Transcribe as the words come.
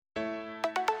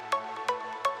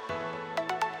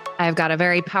I've got a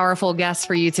very powerful guest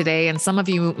for you today, and some of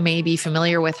you may be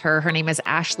familiar with her. Her name is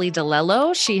Ashley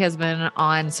DeLello. She has been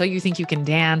on So You Think You Can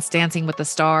Dance, Dancing with the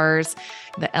Stars,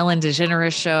 the Ellen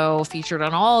DeGeneres Show, featured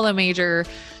on all the major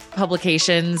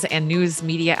publications and news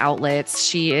media outlets.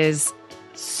 She is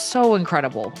so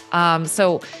incredible.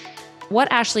 So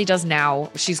what Ashley does now,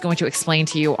 she's going to explain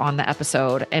to you on the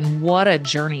episode, and what a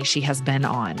journey she has been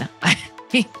on.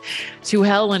 To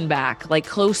hell and back, like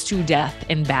close to death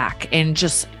and back, and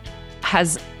just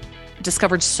has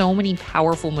discovered so many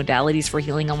powerful modalities for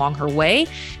healing along her way.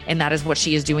 And that is what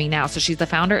she is doing now. So she's the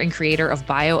founder and creator of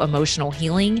Bio-Emotional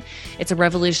Healing. It's a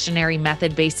revolutionary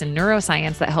method based in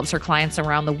neuroscience that helps her clients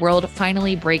around the world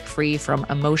finally break free from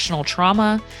emotional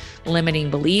trauma,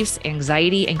 limiting beliefs,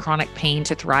 anxiety, and chronic pain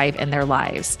to thrive in their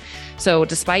lives. So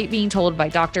despite being told by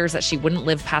doctors that she wouldn't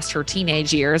live past her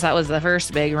teenage years, that was the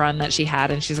first big run that she had,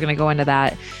 and she's going to go into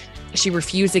that. She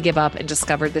refused to give up and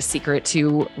discovered the secret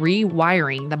to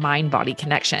rewiring the mind-body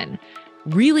connection.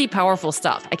 Really powerful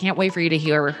stuff. I can't wait for you to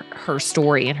hear her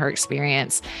story and her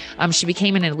experience. She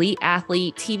became an elite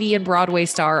athlete, TV and Broadway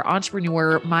star,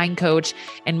 entrepreneur, mind coach,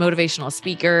 and motivational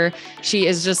speaker. She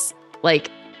is just like,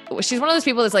 she's one of those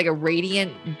people that's like a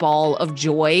radiant ball of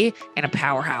joy and a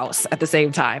powerhouse at the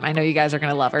same time. I know you guys are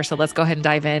going to love her. So let's go ahead and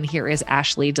dive in. Here is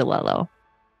Ashley DeLello.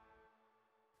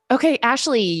 Okay,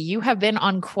 Ashley, you have been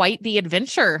on quite the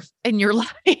adventure in your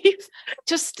life.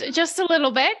 Just a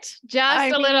little bit,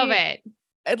 little bit.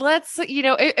 Let's,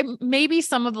 maybe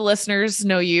some of the listeners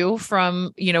know you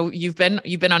from, you've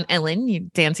been on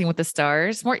Ellen, Dancing with the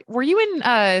Stars. Were you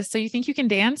in, So You Think You Can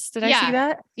Dance? Did I see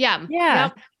that? Yeah.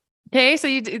 Yep. Okay. So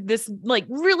you did this like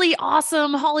really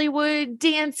awesome Hollywood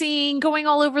dancing, going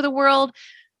all over the world.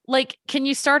 Like, can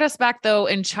you start us back though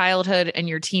in childhood and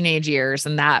your teenage years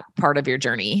and that part of your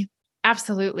journey?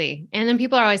 Absolutely. And then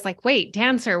people are always like, wait,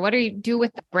 dancer, what do you do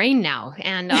with the brain now?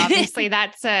 And obviously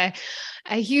that's a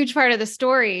huge part of the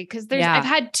story, because I've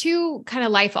had two kind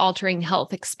of life altering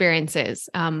health experiences.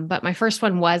 But my first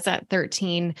one was at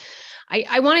 13.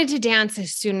 I wanted to dance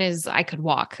as soon as I could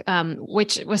walk,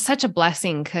 which was such a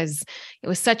blessing because it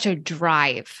was such a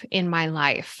drive in my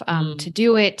life to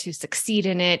do it, to succeed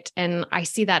in it. And I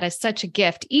see that as such a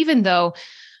gift, even though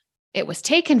it was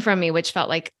taken from me, which felt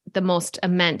like the most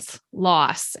immense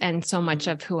loss and so much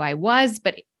of who I was,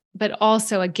 but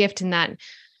also a gift in that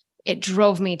it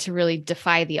drove me to really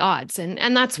defy the odds.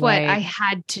 And that's what I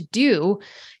had to do.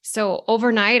 So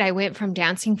overnight, I went from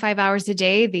dancing 5 hours a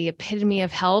day, the epitome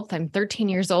of health. I'm 13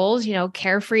 years old,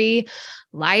 carefree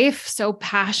life, so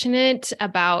passionate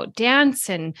about dance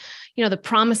and, the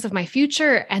promise of my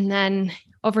future. And then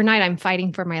overnight, I'm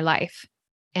fighting for my life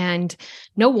and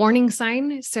no warning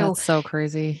sign. So that's so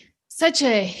crazy. Such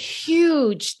a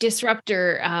huge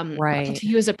disruptor to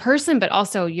you as a person, but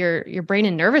also your brain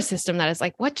and nervous system that is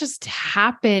like, what just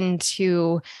happened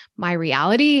to my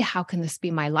reality? How can this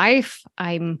be my life?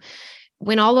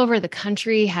 Went all over the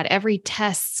country, had every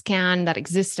test scan that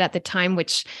existed at the time,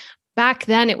 which back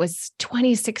then it was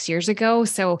 26 years ago.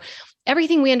 So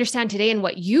everything we understand today and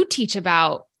what you teach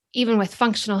about, even with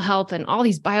functional health and all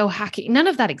these biohacking, none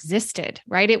of that existed,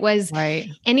 right? It was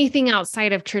anything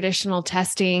outside of traditional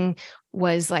testing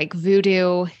was like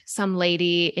voodoo, some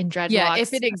lady in dreadlocks. Yeah,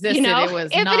 if it existed, it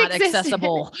was not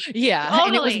accessible. Yeah, totally.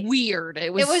 And it was weird.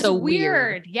 It was so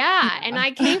weird. Yeah, and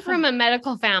I came from a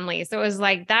medical family, so it was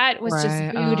like that was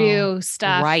just voodoo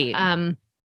stuff. Right.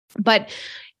 But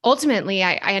ultimately,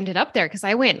 I ended up there because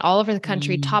I went all over the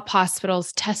country, top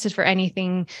hospitals, tested for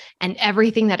anything and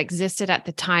everything that existed at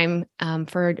the time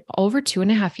for over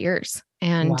 2.5 years.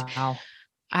 And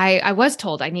I was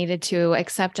told I needed to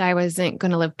accept I wasn't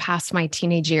going to live past my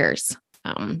teenage years.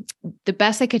 The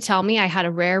best they could tell me, I had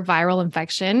a rare viral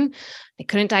infection. They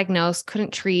couldn't diagnose,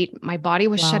 couldn't treat. My body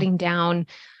was shutting down,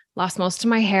 lost most of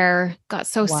my hair, got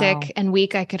so sick and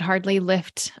weak I could hardly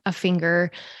lift a finger.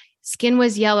 Skin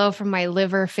was yellow from my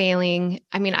liver failing.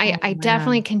 I mean, I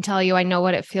definitely can tell you, I know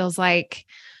what it feels like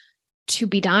to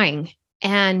be dying.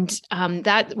 And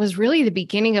that was really the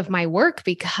beginning of my work,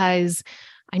 because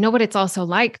I know what it's also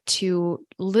like to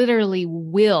literally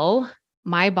will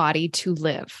my body to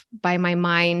live by my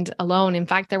mind alone. In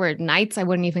fact, there were nights I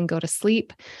wouldn't even go to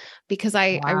sleep because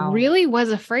I really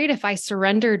was afraid if I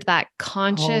surrendered that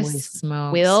conscious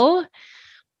will,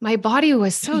 my body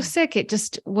was so sick. It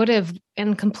just would have,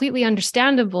 and completely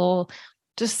understandable,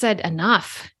 just said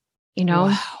enough,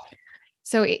 Wow.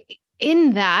 So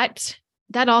in that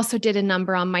also did a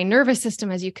number on my nervous system,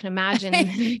 as you can imagine.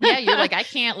 Yeah. You're like, I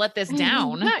can't let this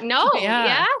down. No.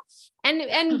 Yeah.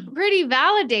 And pretty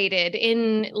validated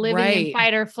in living in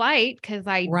fight or flight, because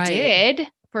I did.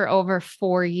 for over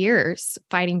 4 years,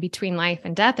 fighting between life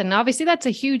and death. And obviously that's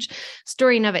a huge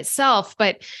story in of itself,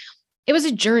 but it was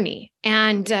a journey,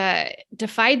 and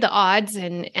defied the odds,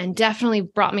 and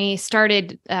definitely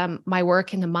started my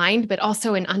work in the mind, but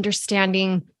also in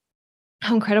understanding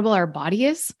how incredible our body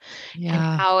is, and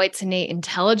how its innate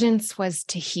intelligence was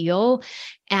to heal.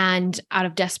 And out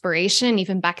of desperation,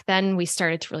 even back then, we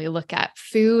started to really look at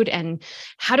food and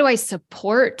how do I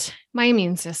support my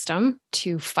immune system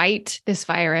to fight this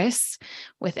virus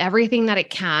with everything that it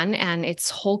can and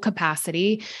its whole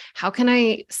capacity? How can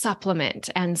I supplement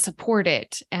and support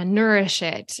it and nourish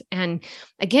it? And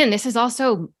again, this is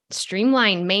also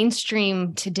streamlined,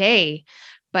 mainstream today,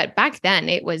 but back then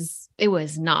it was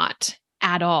not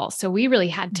at all. So we really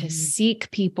had to seek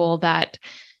people that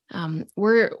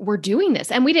were doing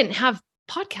this. And we didn't have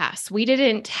podcasts. We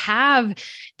didn't have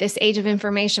this age of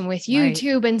information with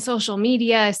YouTube and social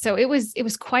media. So it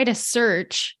was quite a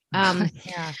search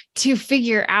to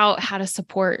figure out how to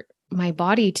support my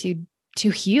body to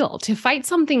heal, to fight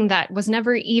something that was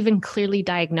never even clearly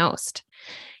diagnosed.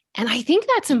 And I think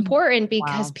that's important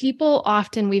because people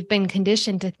often, we've been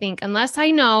conditioned to think, unless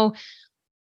I know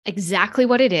exactly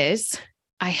what it is,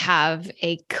 I have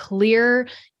a clear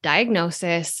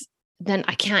diagnosis, then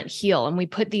I can't heal. And we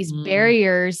put these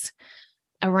barriers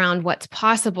around what's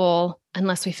possible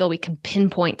unless we feel we can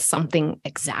pinpoint something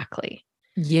exactly.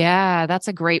 Yeah, that's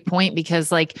a great point,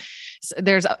 because like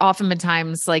there's often been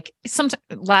times like some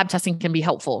lab testing can be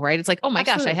helpful, right? It's like, oh my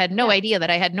gosh, I had no idea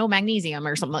that I had no magnesium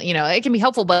or something, it can be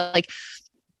helpful, but like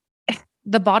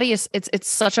the body is, it's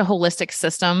such a holistic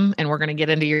system. And we're going to get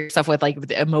into your stuff with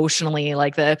like emotionally,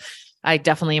 like I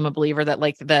definitely am a believer that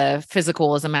like the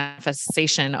physical is a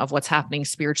manifestation of what's happening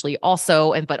spiritually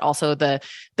also. But also the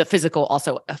physical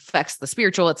also affects the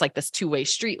spiritual. It's like this two-way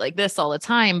street like this all the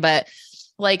time. But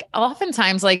like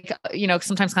oftentimes, like,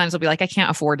 sometimes clients will be like, I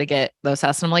can't afford to get those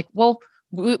tests. And I'm like, well,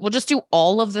 we'll just do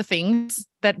all of the things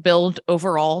that build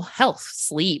overall health: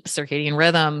 sleep, circadian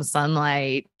rhythm,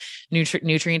 sunlight,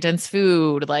 nutrient dense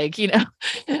food,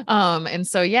 and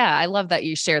so, yeah, I love that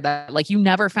you shared that. Like you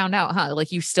never found out, huh?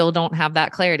 Like you still don't have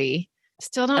that clarity.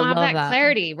 Still don't have that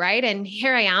clarity. Right. And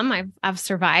here I am, I've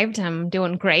survived. I'm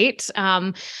doing great.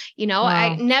 Wow.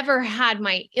 I never had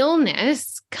my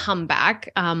illness come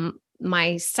back.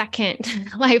 My second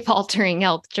life-altering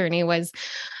health journey was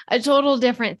a total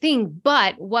different thing.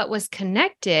 But what was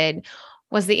connected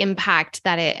was the impact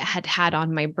that it had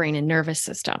on my brain and nervous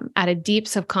system at a deep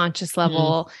subconscious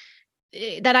level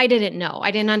that I didn't know.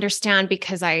 I didn't understand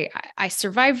because I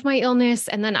survived my illness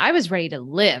and then I was ready to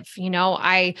live.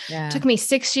 Took me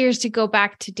 6 years to go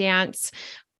back to dance,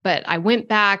 but I went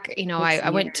back,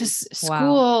 I went to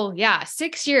school. Wow. Yeah.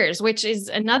 6 years, which is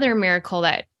another miracle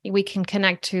that we can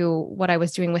connect to what I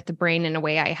was doing with the brain in a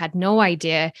way I had no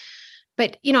idea.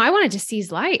 But, I wanted to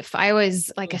seize life. I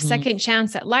was like a second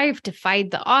chance at life, defied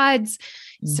the odds.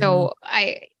 So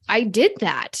I did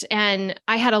that. And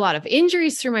I had a lot of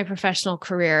injuries through my professional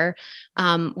career,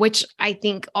 which I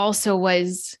think also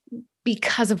was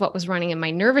because of what was running in my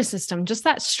nervous system, just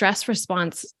that stress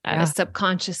response at a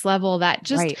subconscious level that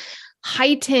just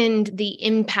heightened the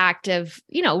impact of,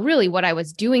 really what I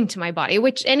was doing to my body,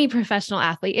 which any professional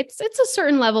athlete, it's a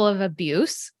certain level of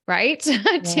abuse, right?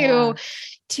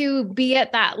 to be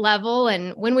at that level.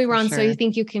 And when we were on So You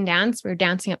Think You Can Dance, we were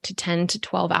dancing up to 10 to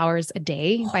 12 hours a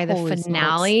day by the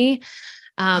finale,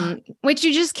 which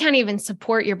you just can't even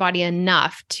support your body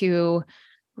enough to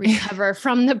recover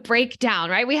from the breakdown,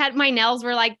 right? My nails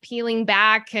were like peeling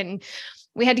back and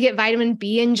we had to get vitamin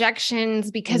B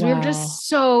injections because we were just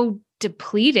so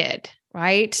depleted.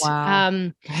 Right.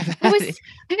 Wow.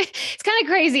 It's kind of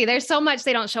crazy. There's so much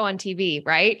they don't show on TV.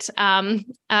 Right.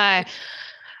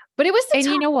 But it was, and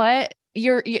you know what?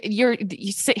 You're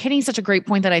hitting such a great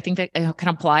point that I think that can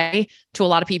apply to a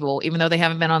lot of people, even though they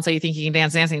haven't been on So You Think You Can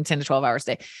Dance, dancing 10 to 12 hours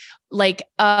a day. Like,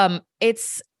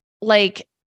 it's like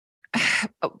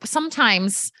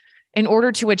sometimes in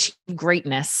order to achieve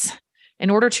greatness, in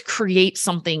order to create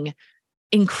something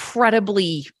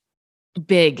incredibly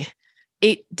big,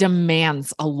 it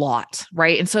demands a lot,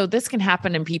 right? And so this can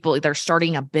happen in people, they're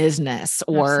starting a business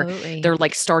or they're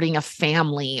like starting a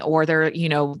family, or they're,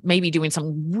 maybe doing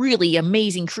some really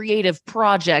amazing creative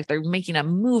project. They're making a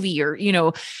movie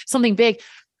or, something big.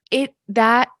 It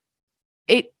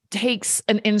takes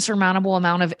an insurmountable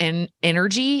amount of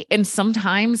energy. And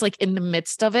sometimes like in the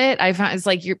midst of it, I found it's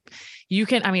like you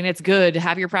can, it's good to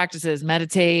have your practices,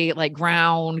 meditate, like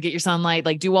ground, get your sunlight,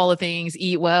 like do all the things,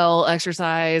 eat well,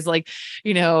 exercise, like,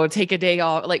 take a day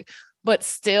off. Like, but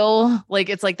still like,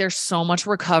 it's like, there's so much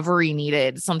recovery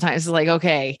needed. Sometimes it's like,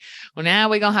 okay, well, now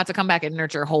we're going to have to come back and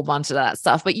nurture a whole bunch of that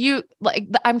stuff. But you like,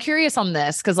 I'm curious on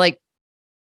this. Cause like,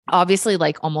 obviously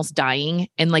like almost dying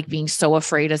and like being so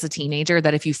afraid as a teenager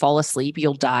that if you fall asleep,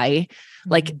 you'll die.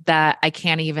 Like that. I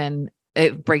can't even,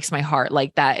 it breaks my heart.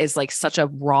 Like that is like such a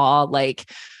raw, like,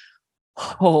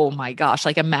 oh my gosh,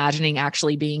 like imagining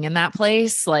actually being in that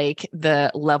place, like the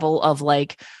level of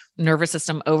like nervous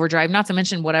system overdrive, not to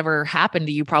mention whatever happened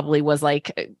to you probably was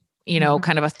like,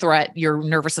 kind of a threat. Your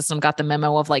nervous system got the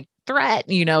memo of like threat,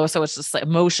 so it's just like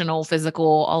emotional, physical,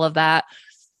 all of that.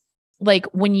 Like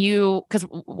when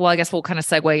I guess we'll kind of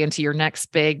segue into your next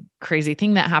big crazy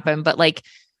thing that happened, but like,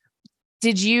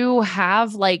 did you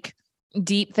have like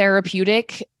deep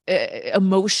therapeutic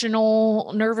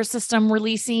emotional nervous system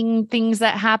releasing things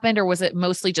that happened, or was it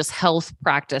mostly just health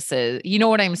practices? You know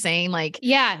what I'm saying? Like,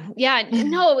 yeah.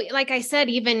 No, like I said,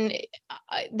 even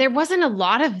there wasn't a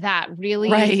lot of that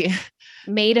really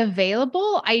made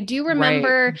available. I do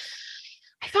remember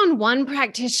I found one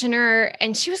practitioner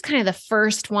and she was kind of the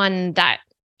first one that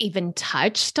even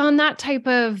touched on that type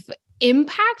of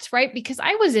impact, right? Because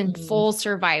I was in full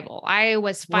survival. I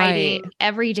was fighting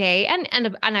every day and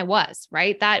I was,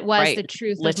 right? That was the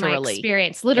truth of my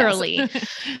experience, literally,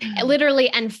 literally,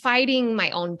 and fighting my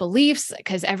own beliefs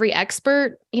because every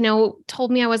expert,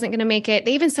 told me I wasn't going to make it.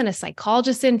 They even sent a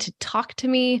psychologist in to talk to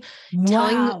me,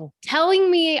 telling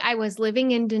me I was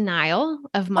living in denial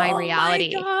of my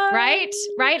reality, right?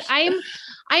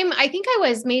 I think I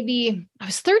was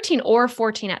 13 or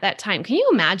 14 at that time. Can you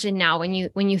imagine now when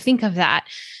you think of that?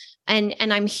 And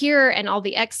I'm here and all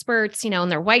the experts, in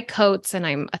their white coats, and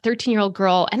I'm a 13-year-old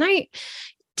girl, and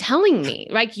telling me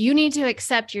like, you need to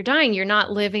accept you're dying. You're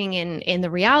not living in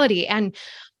the reality. And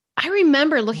I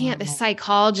remember looking at the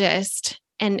psychologist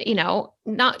and,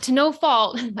 not to no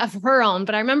fault of her own,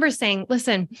 but I remember saying,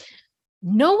 listen,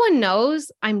 no one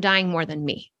knows I'm dying more than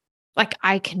me. Like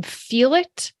I can feel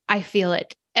it. I feel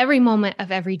it every moment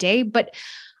of every day. But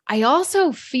I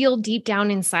also feel deep down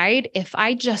inside, if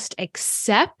I just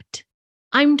accept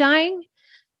I'm dying,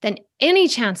 then any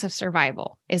chance of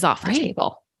survival is off the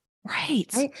table.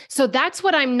 Right. So that's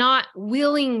what I'm not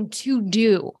willing to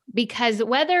do, because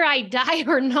whether I die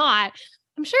or not,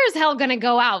 I'm sure as hell going to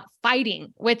go out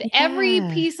fighting with every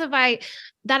piece of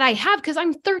that I have, because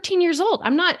I'm 13 years old.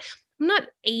 I'm not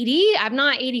 80. I'm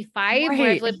not 85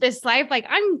 where I've lived this life. Like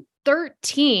I'm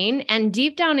 13, and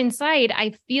deep down inside,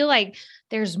 I feel like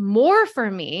there's more for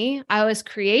me. I was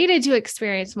created to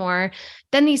experience more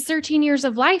than these 13 years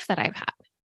of life that I've had.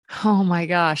 Oh my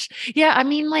gosh. Yeah. I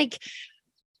mean, like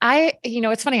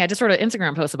it's funny. I just wrote an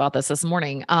Instagram post about this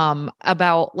morning,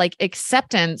 about like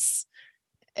acceptance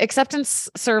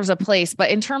serves a place, but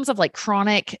in terms of like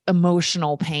chronic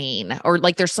emotional pain, or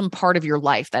like there's some part of your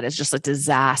life that is just a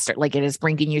disaster, like it is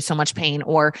bringing you so much pain,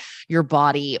 or your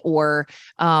body, or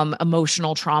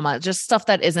emotional trauma, just stuff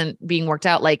that isn't being worked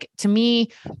out. Like to me,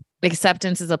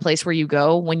 acceptance is a place where you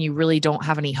go when you really don't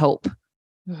have any hope.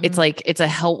 It's like, it's a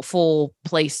helpful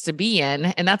place to be in.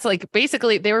 And that's like,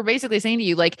 they were basically saying to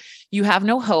you, like, you have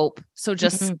no hope. So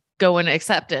just go in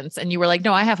acceptance. And you were like,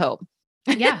 no, I have hope.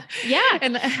 Yeah.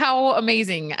 And how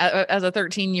amazing as a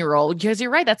 13-year-old, because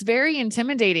you're right. That's very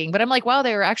intimidating, but I'm like, wow,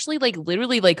 they were actually like,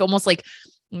 literally like almost like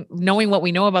knowing what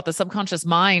we know about the subconscious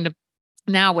mind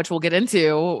now, which we'll get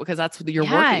into because that's your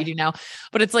work that you do now.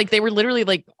 But it's like, they were literally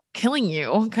like killing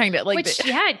you, kind of like,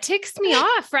 it ticks me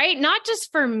off, right? Not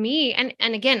just for me. And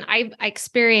again, I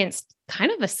experienced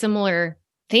kind of a similar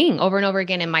thing over and over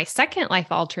again in my second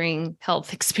life-altering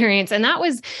health experience. And that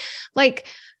was like,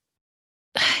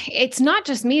 it's not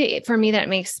just for me that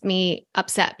makes me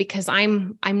upset, because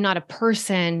I'm not a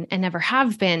person, and never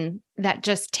have been, that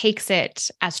just takes it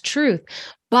as truth.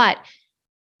 But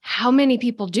how many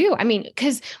people do? I mean,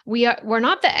 because we're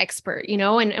not the expert,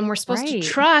 and we're supposed to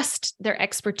trust their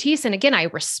expertise. And again, I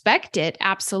respect it.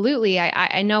 Absolutely.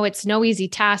 I know it's no easy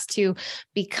task to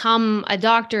become a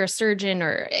doctor, a surgeon,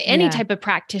 or any type of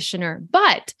practitioner,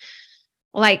 but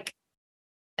like,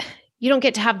 you don't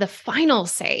get to have the final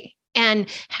say. And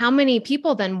how many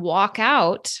people then walk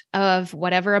out of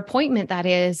whatever appointment that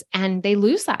is, and they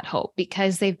lose that hope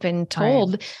because they've been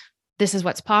told this is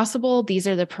what's possible. These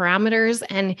are the parameters.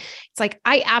 And it's like,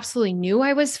 I absolutely knew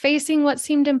I was facing what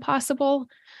seemed impossible,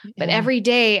 but every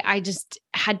day I just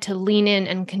had to lean in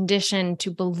and condition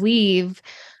to believe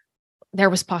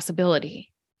there was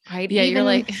possibility. Right. Yeah. You're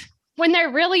like, when there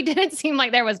really didn't seem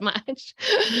like there was much.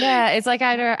 Yeah. It's like,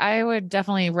 I would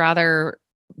definitely rather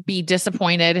be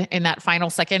disappointed in that final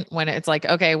second when it's like,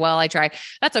 okay, well, I tried.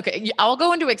 That's okay. I'll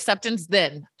go into acceptance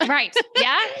then. Right.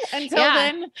 Yeah. Until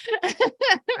then.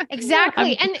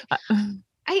 Exactly. And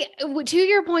to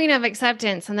your point of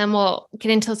acceptance, and then we'll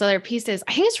get into those other pieces.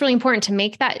 I think it's really important to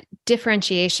make that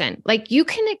differentiation. Like you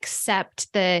can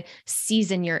accept the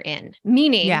season you're in,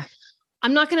 meaning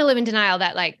I'm not going to live in denial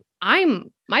that like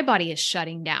my body is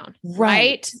shutting down,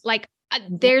 right? Like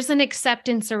there's an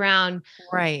acceptance around,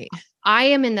 right. I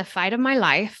am in the fight of my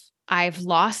life. I've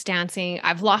lost dancing.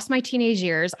 I've lost my teenage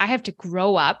years. I have to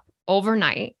grow up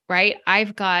overnight, right?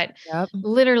 I've got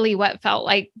literally what felt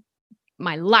like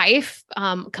my life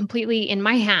completely in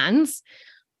my hands.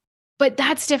 But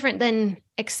that's different than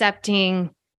accepting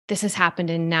this has happened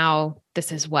and now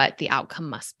this is what the outcome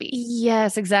must be.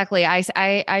 Yes, exactly.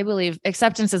 I believe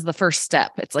acceptance is the first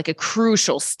step. It's like a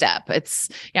crucial step.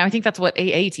 I think that's what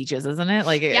AA teaches, isn't it?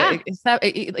 Like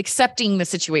accepting the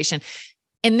situation.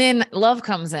 And then love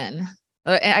comes in.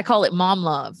 I call it mom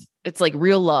love. It's like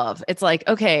real love. It's like,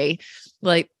 okay,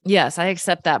 like, yes, I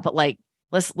accept that, but like,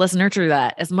 let's nurture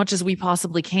that as much as we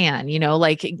possibly can,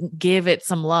 like give it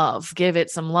some love.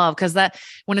 Cause that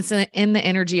when it's in the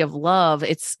energy of love,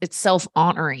 it's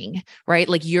self-honoring, right?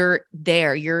 Like you're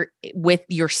with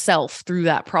yourself through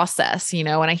that process, and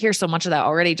I hear so much of that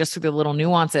already just through the little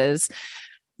nuances.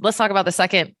 Let's talk about the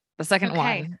second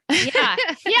one.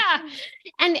 Yeah.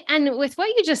 And with what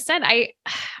you just said,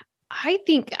 I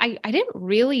think I didn't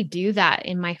really do that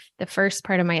in the first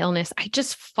part of my illness. I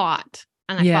just fought.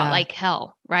 And I fought like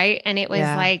hell. Right. And it was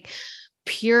like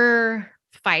pure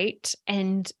fight.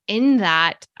 And in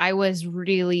that, I was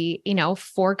really,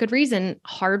 for good reason,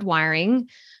 hardwiring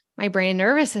my brain and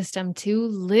nervous system to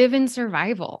live in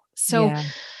survival. So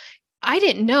I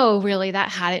didn't know really that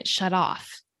hadn't shut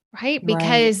off. Right.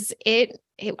 Because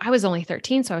I was only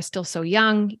 13. So I was still so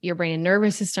young. Your brain and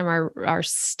nervous system are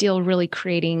still really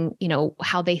creating,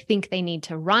 how they think they need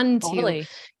to run to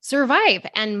survive.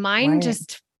 And mine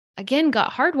just, again,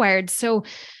 got hardwired. So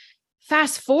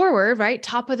fast forward, right?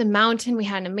 Top of the mountain, we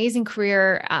had an amazing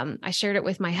career. I shared it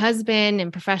with my husband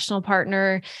and professional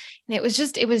partner. And it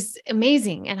was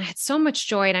amazing. And I had so much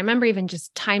joy. And I remember even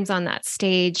just times on that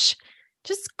stage,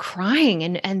 just crying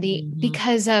and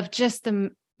because of just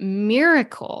the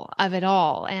miracle of it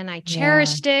all. And I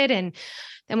cherished it. And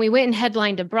then we went and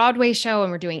headlined a Broadway show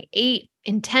and we're doing 8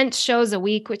 intense shows a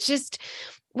week, which just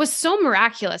was so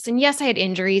miraculous. And yes, I had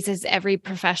injuries as every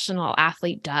professional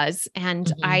athlete does.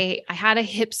 And I had a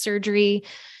hip surgery,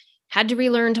 had to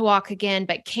relearn to walk again,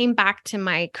 but came back to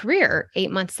my career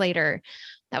 8 months later.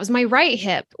 That was my right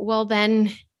hip. Well,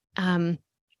 then,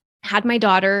 had my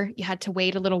daughter. You had to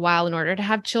wait a little while in order to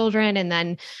have children, and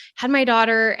then had my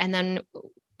daughter, and then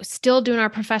still doing our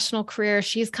professional career.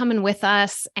 She's coming with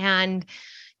us. And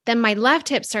then my left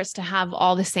hip starts to have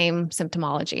all the same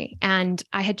symptomology. And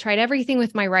I had tried everything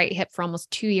with my right hip for almost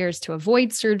 2 years to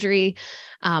avoid surgery.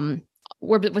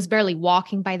 Was barely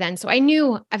walking by then. So I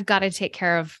knew I've got to take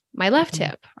care of my left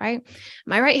hip, right?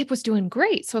 My right hip was doing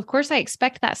great. So of course I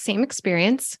expect that same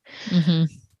experience.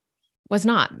 Was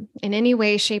not in any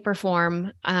way, shape, or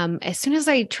form. As soon as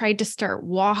I tried to start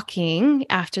walking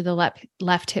after the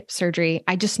left hip surgery,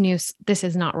 I just knew this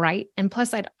is not right. And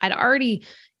plus I'd already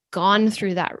gone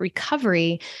through that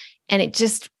recovery and it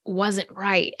just wasn't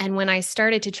right. And when I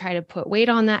started to try to put weight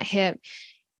on that hip,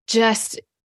 just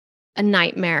a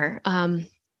nightmare.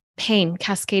 Pain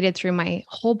cascaded through my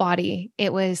whole body.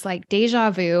 It was like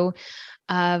deja vu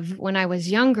of when I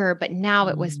was younger, but now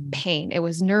it was pain. It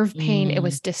was nerve pain. It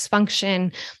was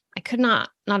dysfunction. I could not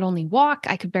only walk,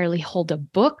 I could barely hold a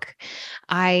book.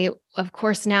 I, of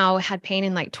course, now had pain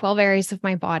in like 12 areas of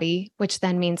my body, which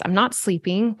then means I'm not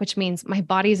sleeping, which means my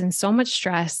body's in so much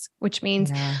stress, which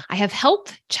means I have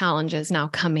health challenges now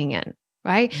coming in,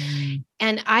 right?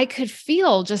 And I could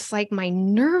feel just like my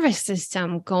nervous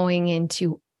system going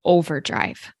into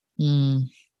overdrive.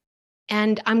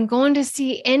 And I'm going to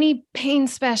see any pain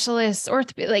specialist,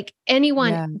 like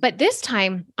anyone, but this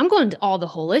time I'm going to all the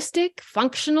holistic,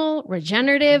 functional,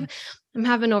 regenerative. I'm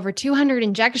having over 200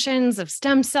 injections of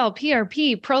stem cell,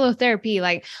 PRP, prolotherapy.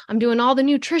 Like I'm doing all the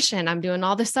nutrition. I'm doing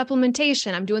all the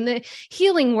supplementation. I'm doing the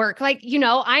healing work. Like,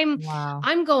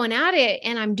 I'm going at it,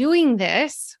 and I'm doing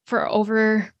this for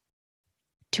over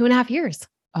 2.5 years.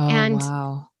 And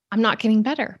I'm not getting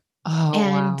better.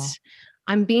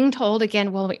 I'm being told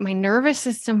again, well, my nervous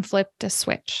system flipped a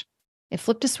switch. It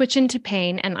flipped a switch into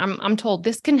pain. And I'm told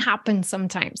this can happen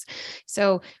sometimes.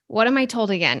 So what am I told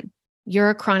again? You're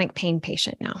a chronic pain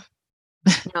patient now.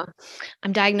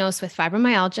 I'm diagnosed with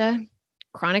fibromyalgia,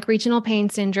 chronic regional pain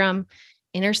syndrome,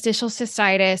 interstitial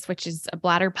cystitis, which is a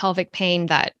bladder pelvic pain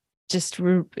that just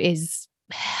is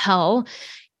hell.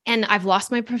 And I've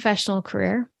lost my professional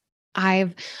career.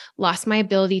 I've lost my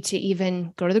ability to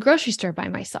even go to the grocery store by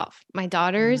myself. My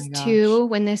daughter's 2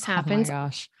 when this happens. Oh my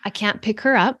gosh. I can't pick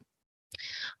her up.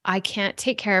 I can't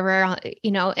take care of her,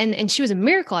 and she was a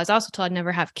miracle. I was also told I'd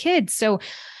never have kids. So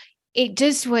it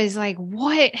just was like,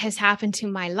 what has happened to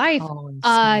my life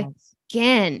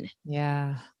again?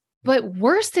 Yeah. But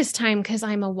worse this time, because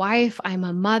I'm a wife, I'm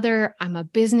a mother, I'm a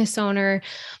business owner.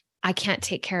 I can't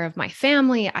take care of my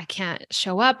family. I can't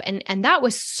show up. And that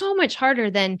was so much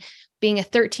harder than being a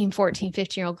 13, 14,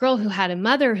 15-year-old girl who had a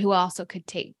mother who also could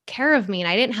take care of me. And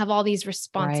I didn't have all these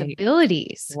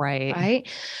responsibilities. Right.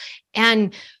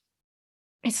 And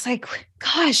it's like,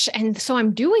 gosh. And so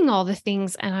I'm doing all the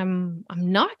things and I'm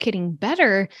not getting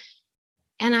better.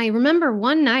 And I remember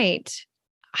one night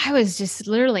I was just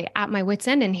literally at my wit's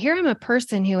end, and here I'm a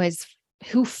person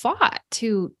who fought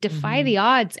to defy the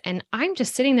odds. And I'm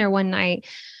just sitting there one night.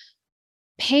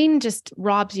 Pain just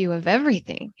robs you of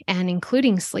everything, and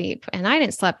including sleep. And I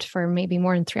didn't slept for maybe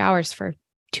more than 3 hours for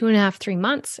 2.5, 3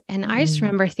 months. And I just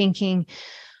remember thinking,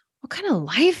 what kind of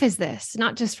life is this?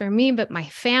 Not just for me, but my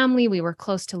family. We were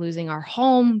close to losing our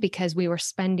home because we were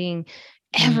spending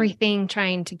everything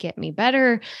trying to get me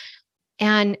better.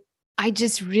 And I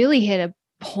just really hit a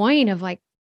point of like,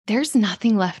 there's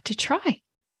nothing left to try.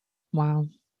 Wow.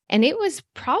 And it was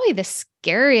probably the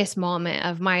scariest moment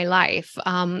of my life,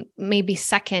 maybe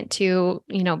second to,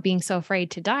 being so afraid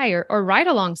to die, or right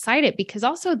alongside it, because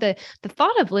also the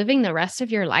thought of living the rest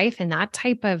of your life in that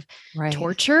type of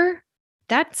torture,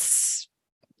 that's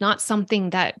not something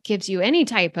that gives you any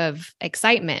type of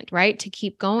excitement, right? To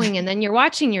keep going. And then you're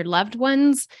watching your loved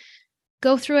ones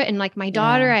go through it. And like my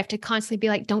daughter, I have to constantly be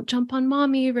like, don't jump on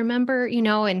mommy, remember,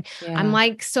 and I'm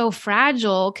like so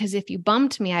fragile because if you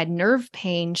bumped me, I had nerve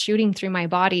pain shooting through my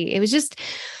body. It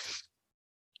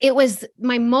was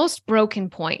my most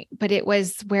broken point, but it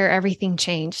was where everything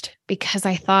changed, because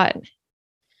I thought,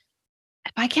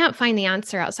 if I can't find the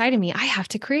answer outside of me, I have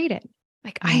to create it.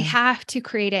 Like I have to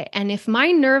create it. And if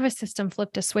my nervous system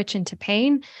flipped a switch into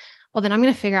pain, well, then I'm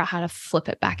going to figure out how to flip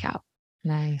it back out.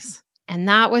 Nice. And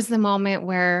that was the moment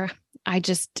where I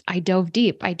dove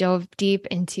deep. I dove deep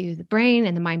into the brain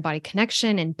and the mind-body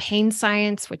connection and pain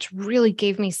science, which really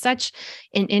gave me such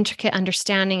an intricate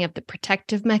understanding of the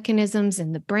protective mechanisms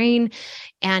in the brain.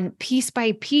 And piece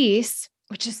by piece,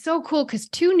 which is so cool because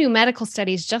 2 new medical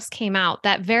studies just came out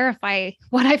that verify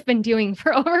what I've been doing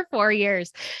for over 4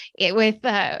 years with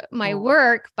my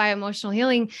work, bioemotional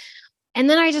healing. And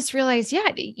then I just realized,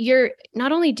 you're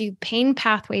not only do pain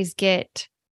pathways get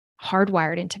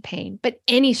hardwired into pain, but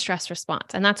any stress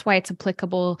response. And that's why it's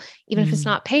applicable, even if it's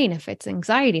not pain, if it's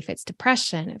anxiety, if it's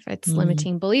depression, if it's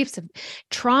limiting beliefs, of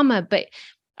trauma. But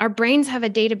our brains have a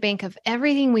data bank of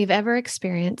everything we've ever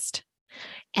experienced.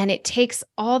 And it takes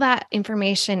all that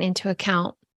information into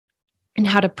account and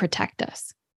how to protect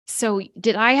us. So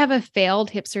did I have a failed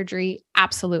hip surgery?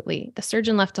 Absolutely. The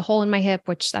surgeon left a hole in my hip,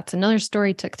 which that's another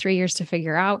story, took 3 years to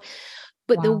figure out.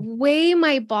 But the way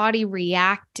my body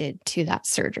reacted to that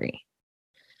surgery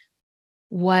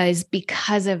was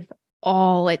because of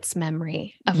all its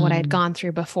memory of what I'd gone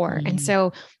through before. And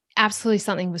so absolutely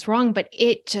something was wrong, but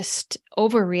it just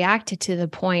overreacted to the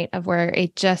point of where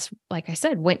it just, like I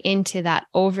said, went into that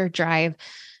overdrive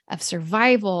of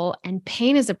survival, and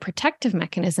pain is a protective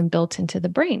mechanism built into the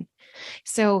brain.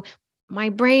 So my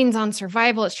brain's on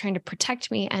survival. It's trying to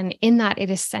protect me. And in that, it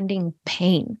is sending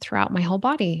pain throughout my whole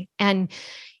body. And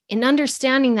in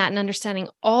understanding that and understanding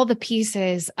all the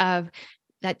pieces of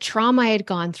that trauma I had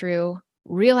gone through,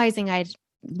 realizing I'd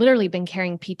literally been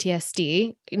carrying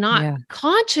PTSD, not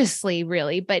consciously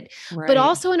really, but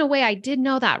also in a way I did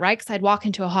know that, right? Because I'd walk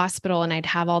into a hospital and I'd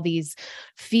have all these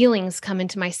feelings come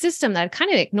into my system that I'd kind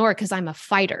of ignore because I'm a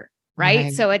fighter,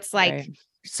 right? So it's like,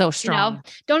 so strong,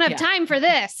 don't have time for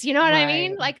this. You know what I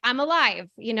mean? Like I'm alive,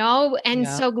 And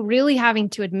so really having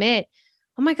to admit,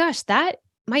 oh my gosh, that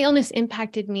my illness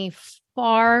impacted me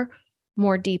far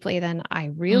more deeply than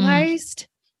I realized.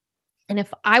 And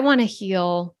if I want to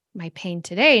heal my pain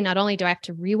today, not only do I have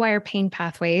to rewire pain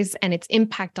pathways and its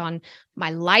impact on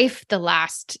my life the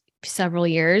last several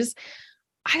years,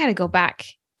 I got to go back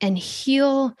and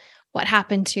heal what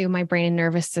happened to my brain and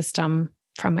nervous system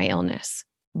from my illness.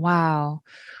 Wow.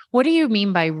 What do you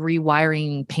mean by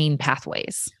rewiring pain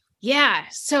pathways? Yeah.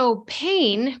 So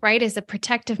pain, right, is a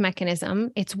protective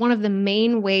mechanism. It's one of the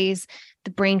main ways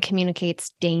the brain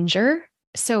communicates danger.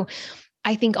 So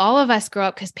I think all of us grow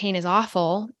up because pain is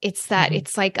awful. It's that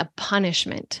it's like a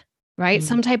punishment, right?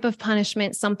 Some type of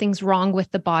punishment. Something's wrong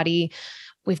with the body.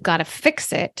 We've got to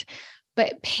fix it.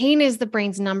 But pain is the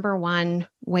brain's number one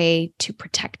way to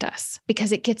protect us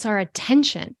because it gets our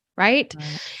attention, right?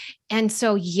 And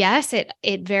so, yes,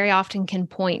 it very often can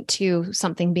point to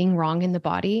something being wrong in the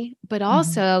body, but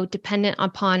also dependent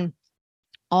upon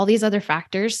all these other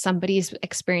factors, somebody's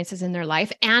experiences in their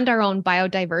life and our own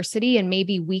biodiversity and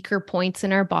maybe weaker points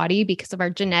in our body because of our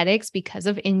genetics, because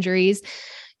of injuries,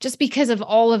 just because of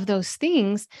all of those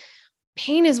things.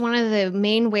 Pain is one of the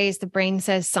main ways the brain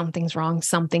says something's wrong,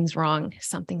 something's wrong,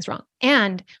 something's wrong.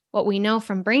 And what we know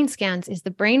from brain scans is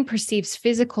the brain perceives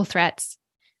physical threats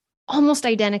almost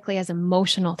identically as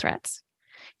emotional threats.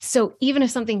 So even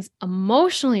if something's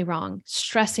emotionally wrong,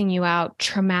 stressing you out,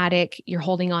 traumatic, you're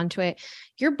holding on to it,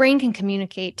 your brain can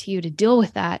communicate to you to deal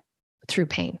with that through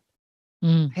pain.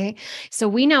 Okay. So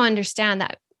we now understand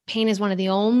that pain is one of the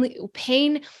only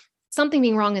something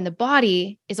being wrong in the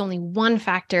body is only one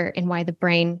factor in why the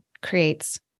brain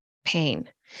creates pain.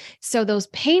 So those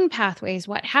pain pathways,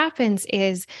 what happens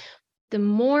is the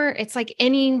more, it's like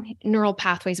any neural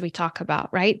pathways we talk about,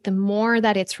 right? The more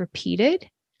that it's repeated,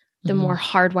 the more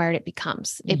hardwired it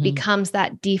becomes. It becomes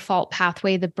that default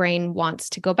pathway the brain wants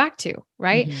to go back to,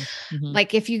 right?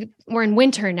 Like if we're in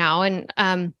winter now and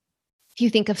if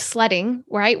you think of sledding,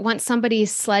 right? Once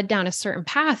somebody's sled down a certain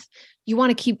path, you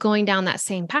want to keep going down that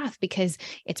same path because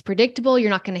it's predictable. You're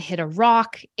not going to hit a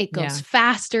rock. It goes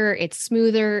faster. It's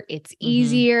smoother. It's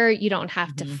easier. You don't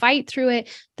have to fight through it.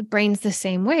 The brain's the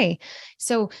same way.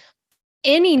 So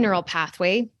any neural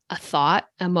pathway, a thought,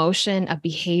 emotion, a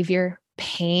behavior,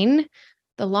 pain,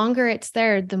 the longer it's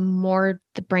there, the more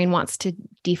the brain wants to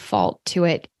default to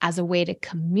it as a way to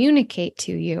communicate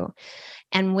to you.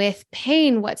 And with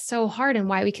pain, what's so hard and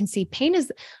why we can see pain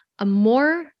is a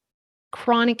more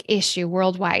chronic issue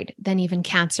worldwide than even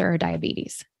cancer or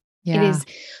diabetes. It is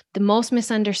the most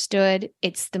misunderstood.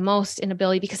 It's the most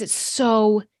inability because it's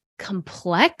so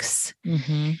complex.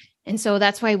 And so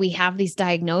that's why we have these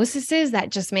diagnoses that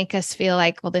just make us feel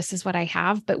like, well, this is what I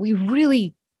have, but we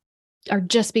really are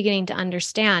just beginning to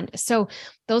understand. So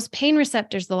those pain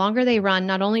receptors, the longer they run,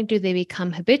 not only do they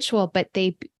become habitual, but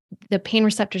the pain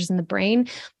receptors in the brain,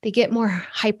 they get more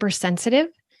hypersensitive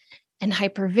and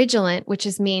hypervigilant, which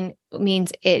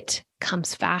means it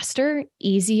comes faster,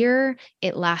 easier,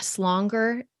 it lasts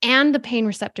longer, and the pain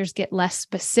receptors get less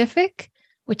specific,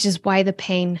 which is why the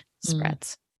pain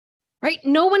spreads. Right?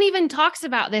 No one even talks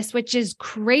about this, which is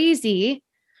crazy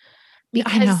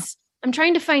because I'm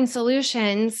trying to find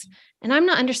solutions and I'm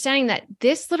not understanding that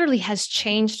this literally has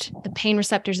changed the pain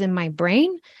receptors in my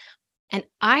brain. And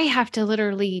I have to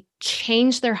literally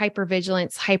change their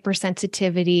hypervigilance,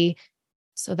 hypersensitivity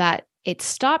so that it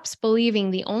stops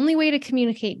believing the only way to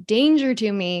communicate danger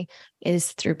to me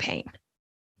is through pain.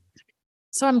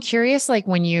 So I'm curious, like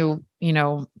when you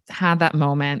had that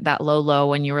moment, that low,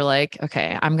 when you were like,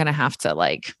 okay, I'm going to have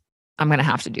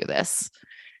to do this.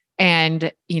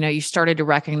 And, you started to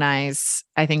recognize,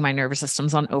 I think my nervous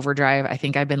system's on overdrive. I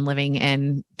think I've been living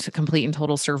in complete and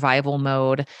total survival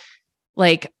mode.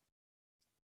 Like,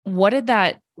 what did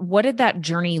that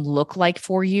journey look like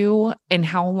for you? And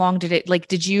how long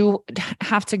did you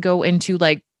have to go into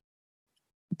like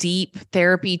deep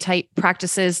therapy type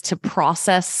practices to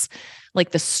process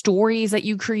like the stories that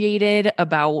you created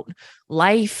about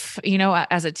life,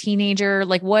 as a teenager?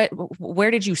 Like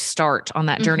where did you start on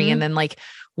that journey? And then like,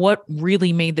 what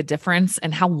really made the difference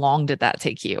and how long did that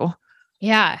take you?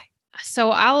 Yeah.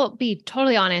 So I'll be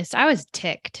totally honest. I was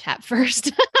ticked at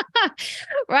first,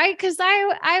 right? Because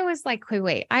I was like,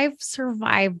 wait, I've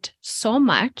survived so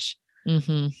much,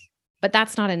 but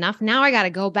that's not enough. Now I got to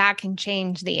go back and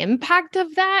change the impact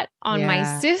of that on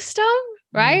my system,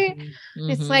 right?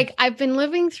 It's like I've been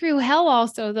living through hell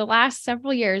also the last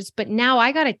several years, but now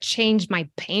I got to change my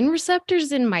pain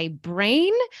receptors in my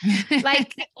brain.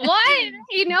 Like what?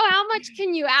 How much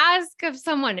can you ask of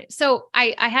someone? So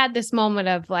I had this moment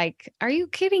of like, are you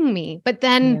kidding me? But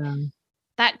then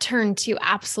that turned to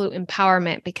absolute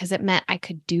empowerment because it meant I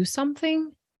could do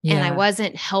something. And I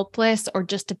wasn't helpless or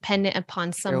just dependent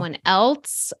upon someone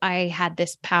else. I had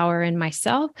this power in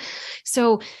myself.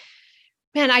 So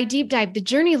man, I deep dive. The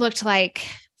journey looked like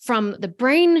from the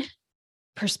brain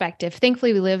perspective.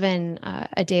 Thankfully, we live in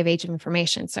a day of age of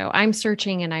information. So I'm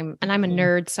searching and I'm a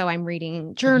nerd. So I'm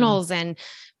reading journals and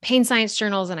pain science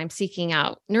journals, and I'm seeking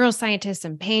out neuroscientists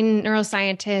and pain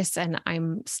neuroscientists, and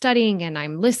I'm studying and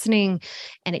I'm listening.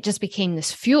 And it just became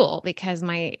this fuel because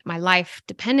my life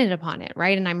depended upon it.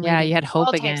 Right. And I'm reading you had hope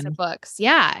all again. types of books.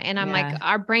 Yeah. And I'm like,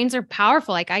 our brains are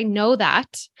powerful. Like I know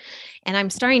that. And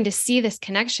I'm starting to see this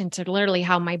connection to literally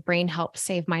how my brain helped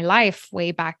save my life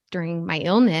way back during my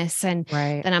illness. And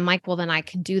then I'm like, well, then I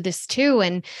can do this too.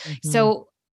 And so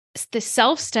the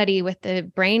self-study with the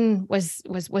brain was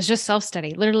just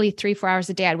self-study, literally 3-4 hours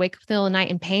a day. I'd wake up in the middle of the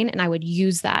night in pain, and I would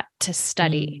use that to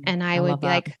study. And I would be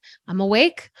like, I'm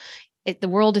awake. The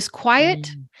world is quiet.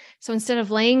 So instead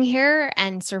of laying here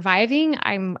and surviving,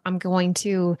 I'm going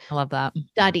to I love that.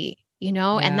 Study,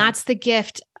 and that's the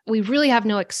gift. We really have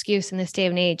no excuse in this day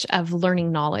and age of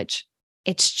learning knowledge.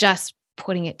 It's just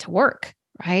putting it to work.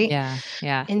 Right. Yeah.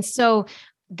 Yeah. And so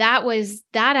that was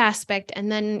that aspect.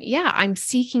 And then, I'm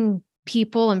seeking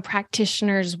people and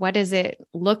practitioners. What does it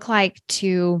look like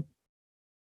to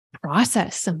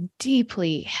process some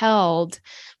deeply held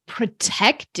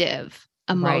protective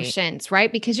emotions,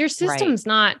 right? Because your system's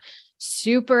not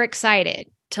super excited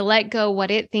to let go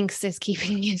what it thinks is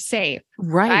keeping you safe.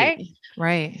 Right.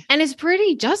 And it's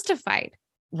pretty justified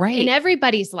in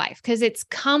everybody's life, because it's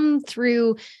come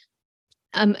through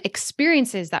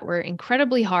experiences that were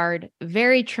incredibly hard,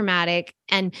 very traumatic.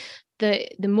 And the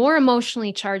more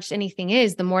emotionally charged anything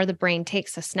is, the more the brain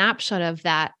takes a snapshot of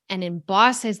that and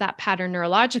embosses that pattern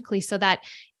neurologically, so that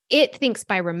it thinks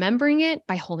by remembering it,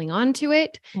 by holding on to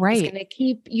it, it's going to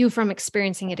keep you from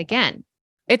experiencing it again.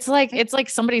 It's like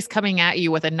somebody's coming at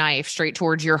you with a knife straight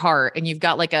towards your heart, and you've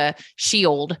got like a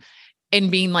shield, and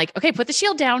being like, okay, put the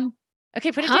shield down.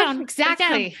 Okay, put it down.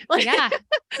 Exactly. Put it down.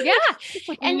 Yeah.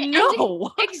 Like, and no.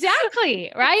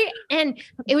 Exactly. Right. And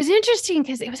it was interesting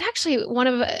because it was actually one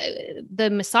of the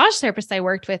massage therapists I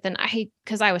worked with. And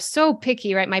because I was so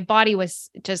picky, right? My body was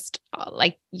just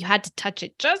like, you had to touch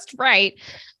it just right.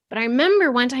 But I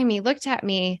remember one time he looked at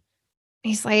me,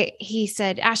 he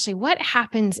said, Ashley, what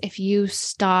happens if you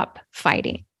stop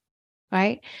fighting?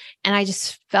 Right. And I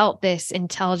just felt this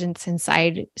intelligence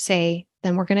inside say,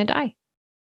 then we're going to die.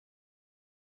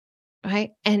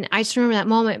 Right. And I just remember that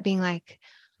moment being like,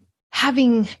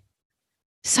 having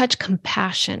such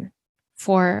compassion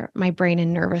for my brain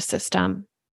and nervous system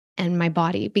and my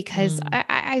body, because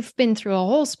I've been through a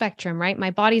whole spectrum, right?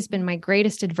 My body's been my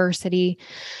greatest adversity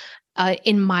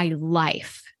in my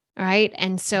life. Right.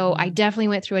 And so I definitely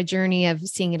went through a journey of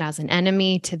seeing it as an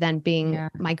enemy to then being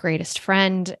my greatest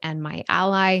friend and my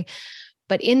ally.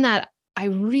 But in that, I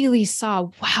really saw,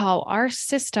 wow, our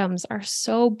systems are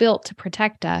so built to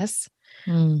protect us.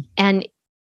 And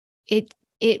it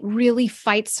really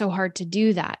fights so hard to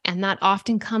do that. And that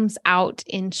often comes out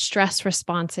in stress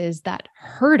responses that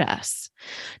hurt us,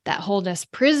 that hold us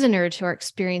prisoner to our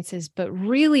experiences. But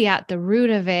really at the root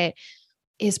of it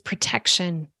is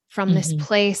protection from this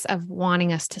place of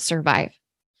wanting us to survive.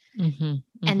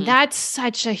 And that's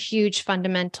such a huge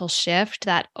fundamental shift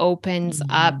that opens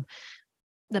up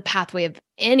the pathway of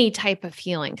any type of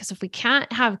healing. Because if we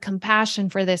can't have compassion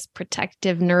for this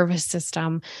protective nervous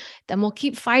system, then we'll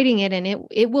keep fighting it, and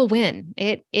it will win.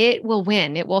 It will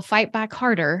win. It will fight back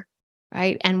harder,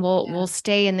 right? And we'll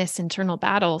stay in this internal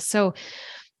battle. So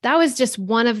that was just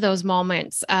one of those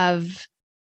moments of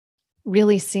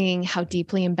really seeing how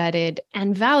deeply embedded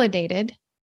and validated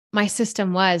my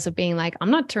system was, of being like, I'm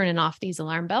not turning off these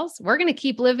alarm bells. We're going to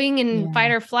keep living in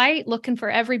fight or flight, looking for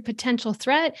every potential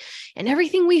threat, and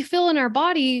everything we feel in our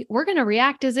body, we're going to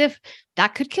react as if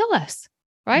that could kill us,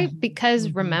 right?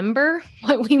 Because remember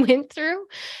what we went through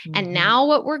and now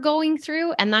what we're going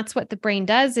through. And that's what the brain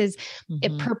does, is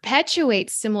it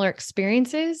perpetuates similar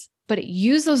experiences, but it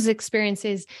uses those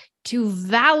experiences to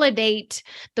validate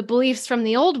the beliefs from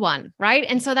the old one, right?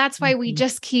 And so that's why we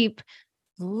just keep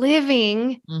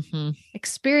living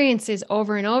experiences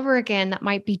over and over again that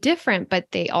might be different, but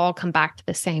they all come back to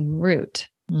the same root.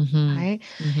 Right.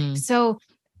 So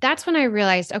that's when I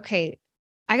realized, okay,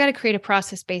 I got to create a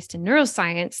process based in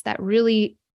neuroscience that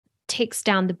really takes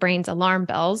down the brain's alarm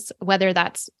bells, whether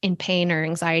that's in pain or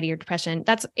anxiety or depression.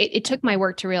 It took my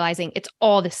work to realizing it's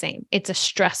all the same. It's a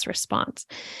stress response.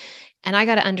 And I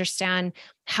got to understand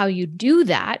how you do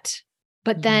that.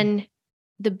 But then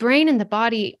the brain and the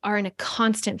body are in a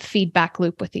constant feedback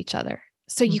loop with each other.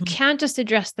 So you can't just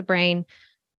address the brain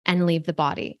and leave the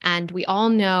body. And we all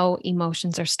know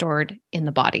emotions are stored in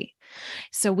the body.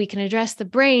 So we can address the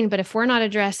brain, but if we're not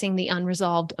addressing the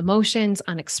unresolved emotions,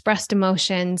 unexpressed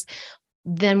emotions,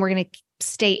 then we're going to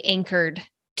stay anchored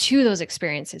to those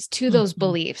experiences, to those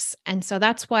beliefs. And so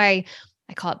that's why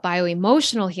I call it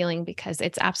bioemotional healing, because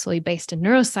it's absolutely based in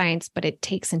neuroscience, but it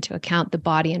takes into account the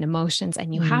body and emotions,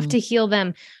 and you have to heal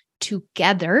them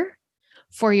together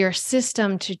for your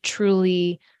system to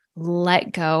truly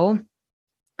let go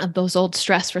of those old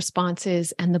stress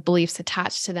responses and the beliefs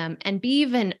attached to them, and be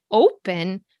even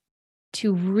open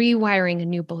to rewiring a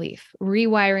new belief,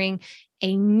 rewiring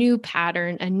a new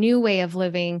pattern, a new way of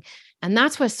living. And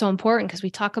that's what's so important, because we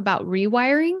talk about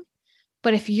rewiring.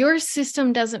 But if your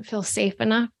system doesn't feel safe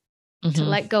enough to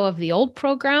let go of the old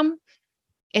program,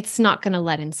 it's not going to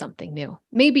let in something new,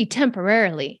 maybe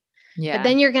temporarily. Yeah. But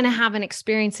then you're going to have an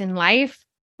experience in life,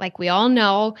 like we all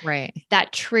know, right.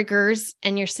 that triggers,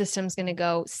 and your system's going to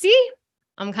go, see,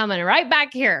 I'm coming right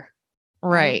back here.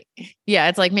 Right. Yeah.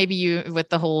 It's like maybe you, with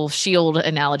the whole shield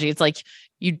analogy, it's like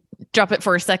you drop it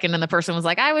for a second and the person was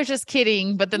like, I was just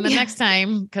kidding. But then the next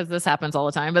time, because this happens all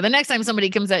the time, but the next time somebody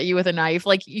comes at you with a knife,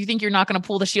 like you think you're not going to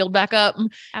pull the shield back up.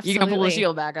 Absolutely. You're going to pull the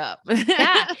shield back up.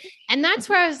 Yeah. And that's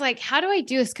where I was like, how do I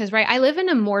do this? Because, right, I live in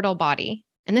a mortal body.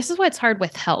 And this is what's hard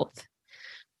with health,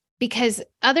 because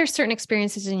other certain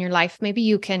experiences in your life, maybe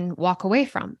you can walk away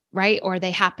from, right? Or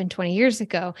they happened 20 years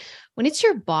ago. When it's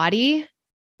your body,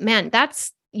 man,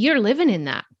 you're living in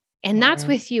that. And that's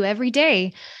with you every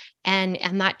day.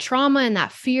 And that trauma and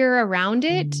that fear around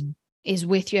it is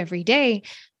with you every day.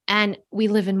 And we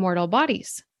live in mortal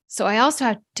bodies. So I also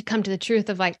have to come to the truth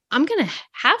of like, I'm going to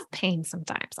have pain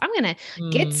sometimes. I'm going to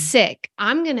get sick.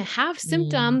 I'm going to have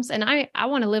symptoms, and I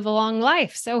want to live a long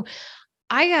life. So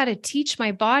I got to teach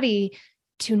my body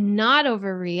to not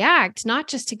overreact, not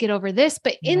just to get over this,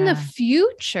 but in the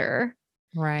future,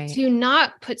 to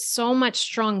not put so much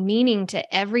strong meaning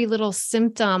to every little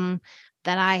symptom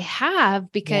that I have,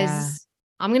 because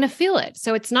I'm going to feel it.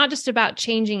 So it's not just about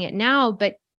changing it now,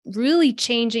 but really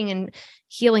changing and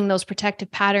healing those protective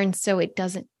patterns so it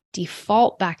doesn't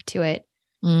default back to it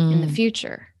in the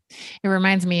future. It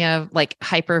reminds me of like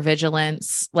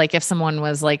hypervigilance. Like if someone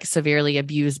was like severely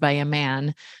abused by a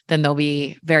man, then they'll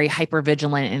be very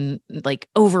hypervigilant and like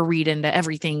overread into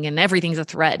everything, and everything's a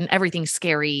threat and everything's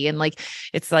scary. And like,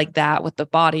 it's like that with the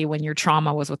body. When your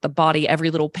trauma was with the body, every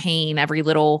little pain, every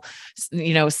little,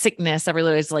 sickness, every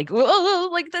little, is like, whoa,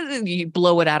 like you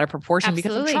blow it out of proportion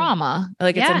because of trauma.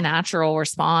 Like it's a natural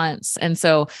response. And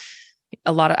so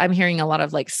I'm hearing a lot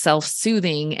of like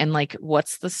self-soothing and like,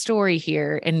 what's the story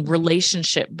here, and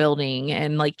relationship building,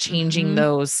 and like changing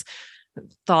those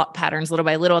thought patterns little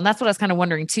by little. And that's what I was kind of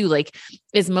wondering too, like,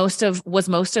 was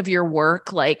most of your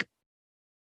work like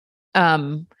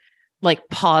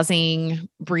pausing,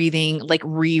 breathing, like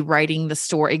rewriting the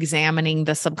story, examining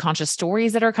the subconscious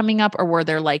stories that are coming up? Or were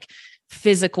there like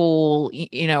physical,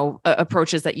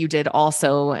 approaches that you did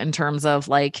also in terms of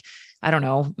like, I don't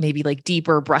know, maybe like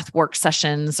deeper breath work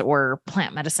sessions or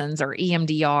plant medicines or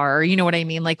EMDR, or you know what I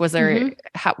mean? Like, was there,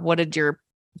 what did your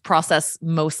process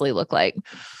mostly look like?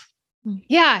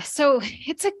 Yeah. So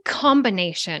it's a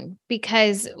combination,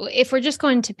 because if we're just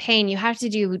going to pain, you have to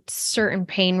do certain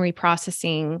pain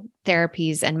reprocessing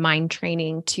therapies and mind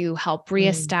training to help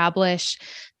reestablish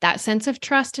that sense of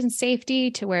trust and safety,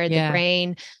 to where the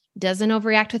brain doesn't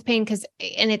overreact with pain.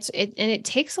 It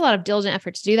takes a lot of diligent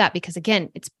effort to do that, because again,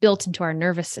 it's built into our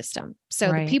nervous system. So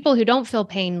the people who don't feel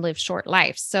pain live short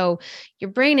lives. So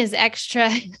your brain is extra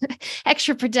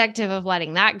protective of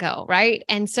letting that go. Right.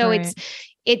 And so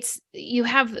you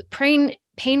have pain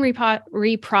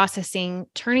reprocessing,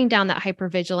 turning down that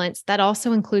hypervigilance. That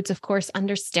also includes, of course,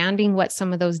 understanding what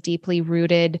some of those deeply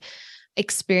rooted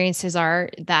experiences are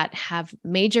that have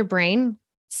made your brain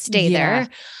stay there.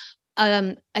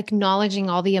 Acknowledging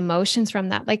all the emotions from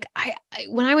that. Like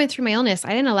when I went through my illness, I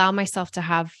didn't allow myself to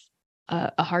have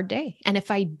a hard day. And if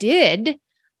I did,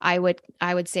 I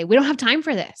would say, we don't have time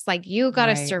for this. Like, you got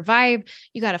to survive.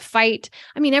 You got to fight.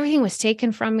 I mean, everything was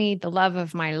taken from me. The love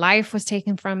of my life was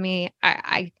taken from me.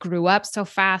 I grew up so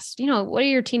fast. What do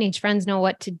your teenage friends know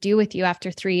what to do with you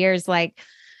after 3 years? Like,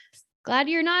 glad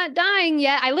you're not dying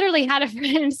yet. I literally had a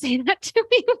friend say that to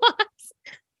me once.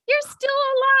 You're still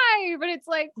alive. But it's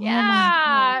like,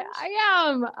 I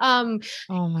am.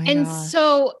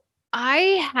 So I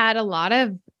had a lot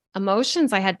of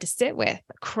emotions I had to sit with,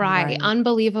 cry,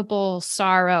 unbelievable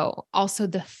sorrow, also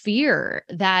the fear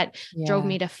that drove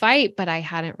me to fight, but I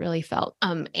hadn't really felt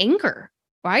anger,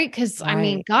 right? Because I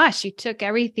mean, gosh, you took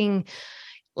everything,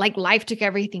 like life took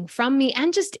everything from me,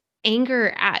 and just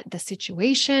anger at the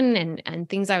situation and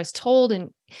things I was told.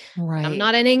 And I'm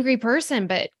not an angry person,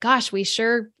 but gosh, we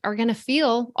sure are going to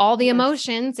feel all the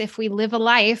emotions if we live a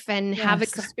life and have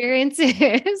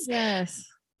experiences.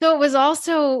 So it was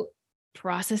also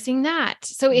processing that.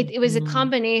 So it was a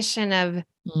combination of,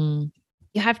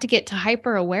 you have to get to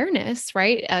hyper awareness,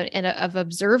 right? And of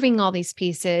observing all these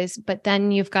pieces, but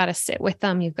then you've got to sit with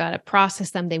them. You've got to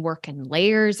process them. They work in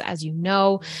layers, as you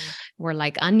know, we're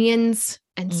like onions.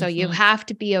 And so you have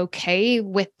to be okay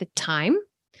with the time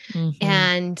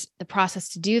and the process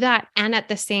to do that. And at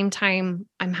the same time,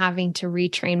 I'm having to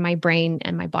retrain my brain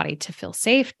and my body to feel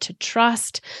safe, to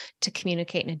trust, to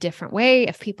communicate in a different way.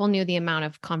 If people knew the amount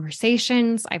of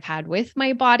conversations I've had with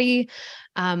my body,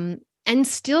 and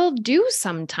still do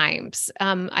sometimes.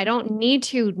 I don't need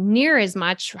to near as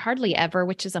much, hardly ever,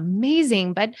 which is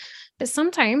amazing. But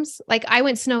sometimes, like I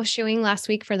went snowshoeing last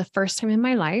week for the first time in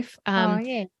my life.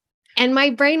 Yeah. And my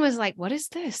brain was like, what is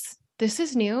this? This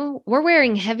is new. We're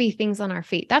wearing heavy things on our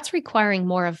feet. That's requiring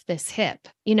more of this hip,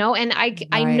 and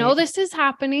I know Right. this is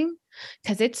happening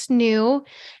because it's new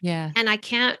Yeah. and I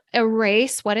can't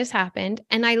erase what has happened.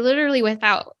 And I literally,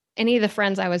 without any of the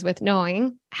friends I was with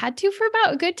knowing, had to, for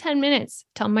about a good 10 minutes,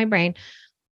 tell my brain,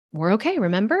 we're okay.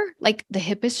 Remember, like the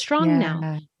hip is strong now.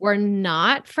 Yeah. We're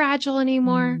not fragile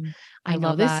anymore. I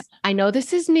love that. I know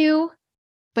this is new,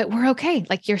 but we're okay.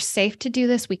 Like you're safe to do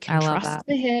this. We can I love trust that.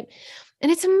 the hip.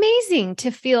 And it's amazing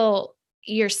to feel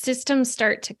your system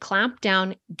start to clamp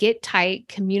down, get tight,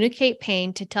 communicate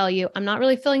pain to tell you, I'm not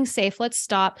really feeling safe. Let's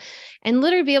stop, and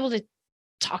literally be able to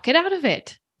talk it out of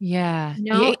it. Yeah.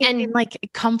 And like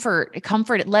comfort,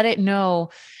 let it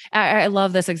know. I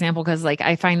love this example because like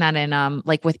I find that in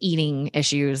like with eating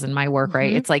issues in my work,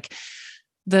 right? It's like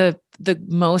the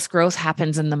most growth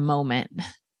happens in the moment.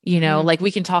 Like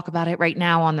we can talk about it right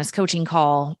now on this coaching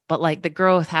call, but like the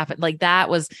growth happened, like that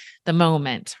was the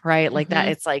moment, right? Like that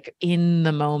it's like in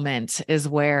the moment is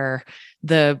where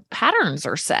the patterns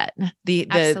are set,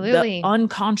 the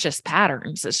unconscious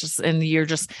patterns. It's just, and you're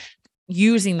just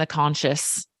using the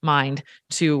conscious mind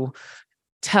to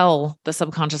tell the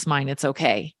subconscious mind it's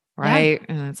okay. Right.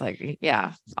 Yeah. And it's like,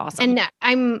 yeah, awesome.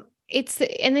 And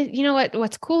you know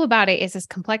what's cool about it is as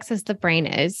complex as the brain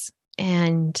is,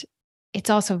 and it's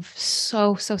also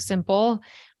so simple.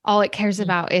 All it cares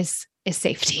about is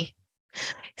safety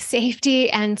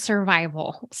and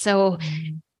survival. So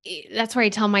that's why I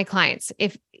tell my clients,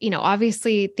 if,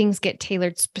 obviously things get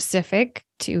tailored specific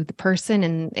to the person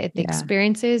and the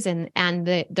experiences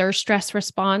and their stress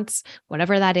response,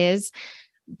 whatever that is.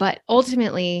 But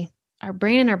ultimately our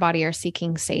brain and our body are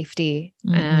seeking safety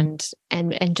and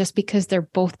just because they're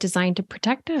both designed to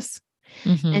protect us.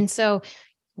 And so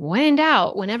when in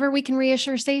doubt, whenever we can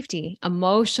reassure safety,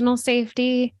 emotional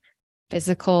safety,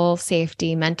 physical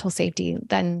safety, mental safety,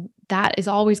 then that is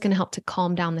always going to help to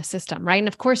calm down the system, right? And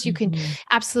of course you can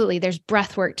absolutely, there's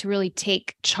breath work to really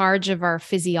take charge of our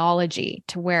physiology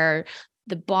to where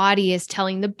the body is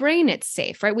telling the brain it's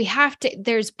safe, right?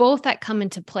 There's both that come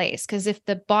into place, because if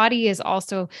the body is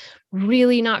also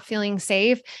really not feeling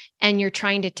safe and you're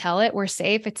trying to tell it we're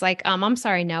safe, it's like, I'm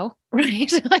sorry, no,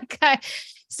 right?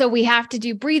 So we have to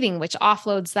do breathing, which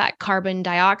offloads that carbon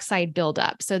dioxide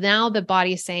buildup. So now the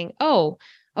body is saying, oh,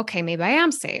 okay, maybe I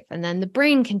am safe. And then the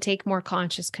brain can take more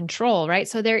conscious control, right?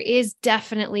 So there is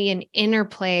definitely an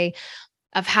interplay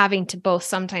of having to both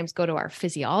sometimes go to our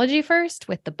physiology first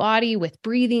with the body, with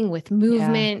breathing, with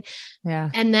movement. Yeah.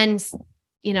 And then,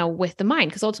 with the mind,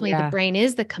 because ultimately the brain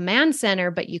is the command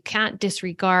center, but you can't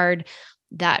disregard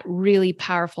that really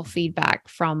powerful feedback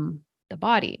from the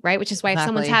body, right? Which is why if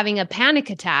someone's having a panic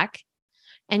attack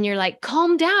and you're like,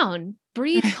 calm down,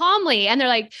 breathe calmly. And they're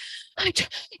like,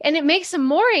 and it makes them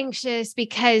more anxious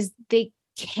because they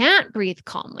can't breathe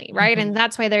calmly, right? And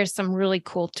that's why there's some really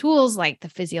cool tools like the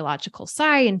physiological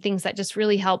sigh and things that just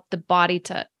really help the body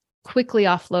to quickly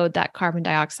offload that carbon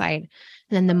dioxide.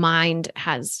 And then the mind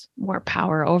has more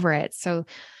power over it. So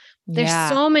there's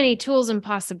so many tools and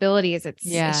possibilities. It's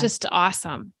just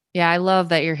awesome. Yeah, I love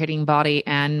that you're hitting body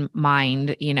and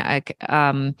mind. A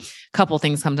couple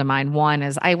things come to mind. One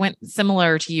is I went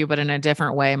similar to you, but in a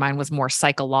different way. Mine was more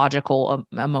psychological,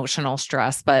 emotional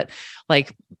stress, but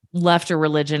like left a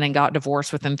religion and got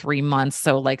divorced within 3 months.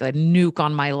 So like a nuke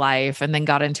on my life, and then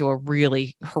got into a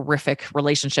really horrific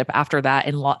relationship after that.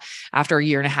 And after a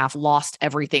year and a half, lost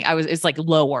everything. It's like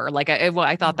lower. Like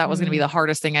I thought that was going to be the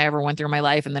hardest thing I ever went through in my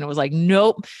life. And then it was like,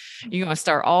 nope, you're going to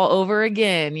start all over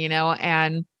again,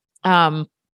 and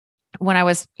when I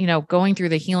was, going through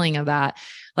the healing of that,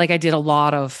 like I did a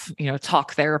lot of,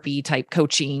 talk therapy type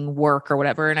coaching work or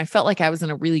whatever. And I felt like I was in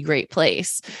a really great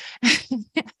place.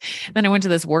 Then I went to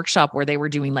this workshop where they were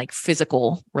doing like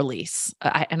physical release.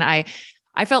 I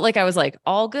felt like I was like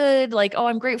all good. Like, oh,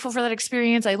 I'm grateful for that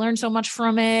experience. I learned so much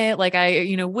from it. Like I,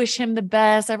 wish him the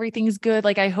best. Everything's good.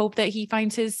 Like I hope that he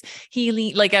finds his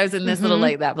healing. Like I was in this little,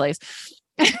 like that place.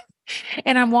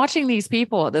 And I'm watching these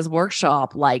people at this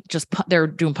workshop, like they're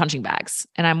doing punching bags.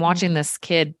 And I'm watching this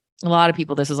kid, a lot of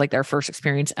people, this is like their first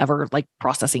experience ever, like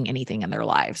processing anything in their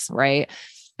lives. Right.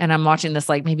 And I'm watching this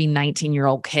like maybe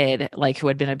 19-year-old kid, like who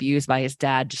had been abused by his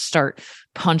dad, just start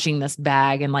punching this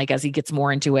bag. And like, as he gets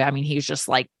more into it, I mean, he's just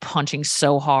like punching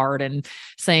so hard and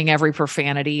saying every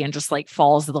profanity and just like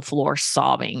falls to the floor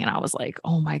sobbing. And I was like,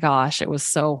 oh my gosh, it was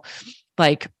so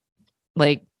like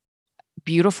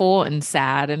beautiful and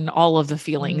sad and all of the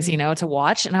feelings, Mm. to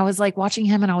watch. And I was like watching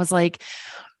him and I was like,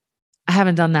 I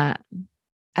haven't done that.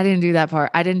 I didn't do that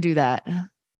part. I didn't do that.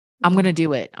 I'm going to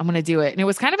do it. I'm going to do it. And it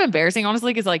was kind of embarrassing,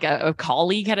 honestly, because like a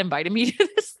colleague had invited me to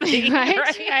this thing. Right.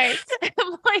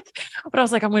 I'm like, but I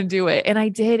was like, I'm going to do it. And I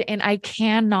did. And I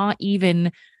cannot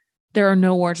even, there are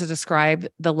no words to describe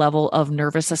the level of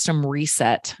nervous system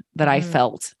reset that I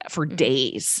felt for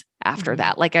days after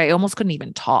that. Like I almost couldn't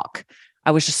even talk.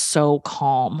 I was just so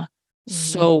calm.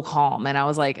 So calm. And I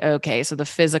was like, okay, so the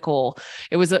physical,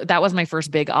 that was my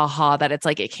first big aha, that it's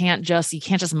like, you can't just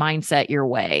mindset your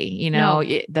way, No.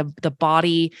 the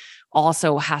body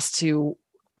also has to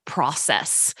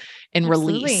process and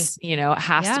release, it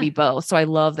has to be both. So I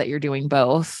love that you're doing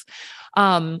both.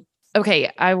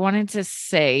 Okay. I wanted to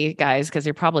say, guys, cause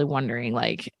you're probably wondering,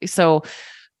 like, so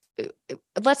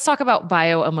let's talk about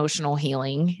bio-emotional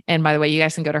healing. And by the way, you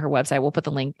guys can go to her website. We'll put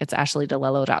the link. It's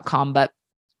ashleydilello.com. But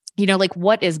like,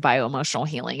 what is bio-emotional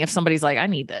healing? If somebody's like, I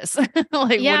need this,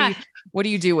 like, what do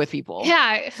you do with people?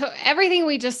 Yeah. So everything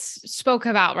we just spoke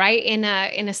about, right. In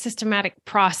a systematic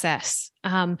process.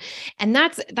 And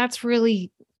that's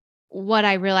really what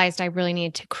I realized I really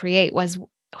needed to create was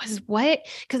what,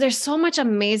 because there's so much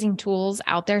amazing tools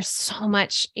out there, so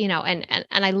much, and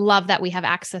I love that we have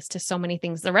access to so many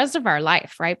things the rest of our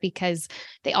life, right? Because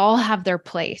they all have their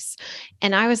place.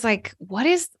 And I was like, what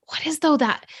is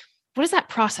that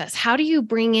process? How do you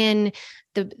bring in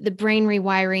the brain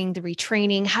rewiring, the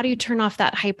retraining? How do you turn off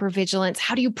that hypervigilance?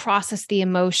 How do you process the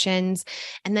emotions?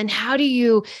 And then how do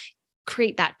you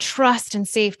create that trust and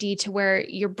safety to where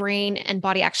your brain and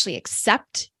body actually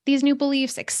accept these new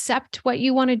beliefs, accept what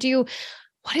you want to do?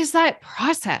 What is that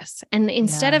process? And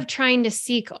instead of trying to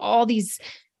seek all these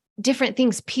different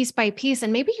things piece by piece,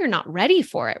 and maybe you're not ready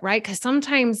for it, right? Because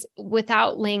sometimes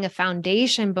without laying a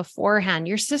foundation beforehand,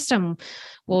 your system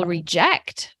will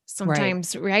reject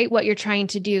sometimes, right? What you're trying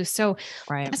to do. So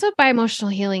that's what bio-emotional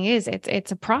healing is.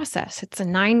 It's a process. It's a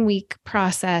 9-week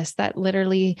process that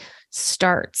literally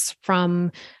starts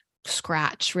from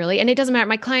scratch, really. And it doesn't matter.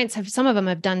 My clients some of them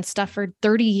have done stuff for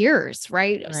 30 years,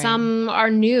 right? Some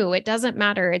are new. It doesn't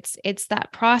matter. It's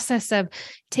that process of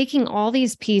taking all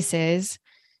these pieces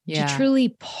to truly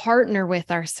partner with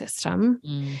our system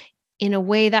in a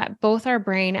way that both our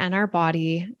brain and our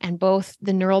body and both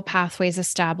the neural pathways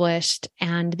established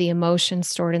and the emotions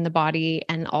stored in the body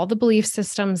and all the belief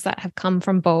systems that have come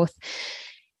from both,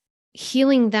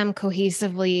 healing them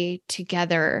cohesively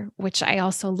together, which I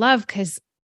also love because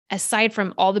aside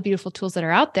from all the beautiful tools that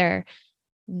are out there,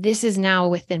 this is now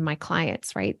within my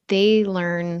clients, right? They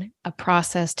learn a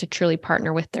process to truly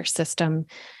partner with their system,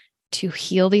 to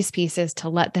heal these pieces, to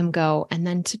let them go, and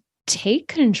then to take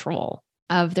control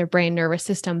of their brain nervous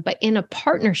system, but in a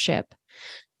partnership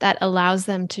that allows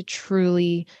them to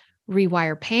truly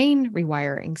rewire pain,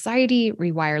 rewire anxiety,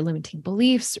 rewire limiting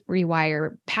beliefs,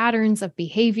 rewire patterns of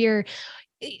behavior.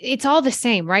 It's all the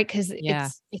same, right? Because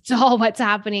it's all what's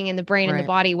happening in the brain and the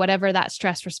body, whatever that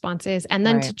stress response is. And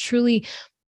then to truly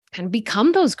kind of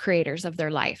become those creators of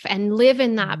their life and live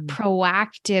in that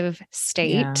proactive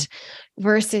state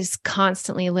versus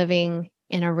constantly living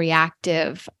in a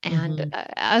reactive and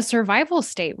a survival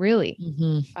state, really.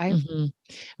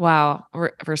 Wow.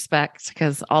 Respect.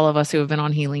 Because all of us who have been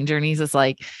on healing journeys, it's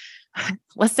like,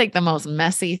 let's take the most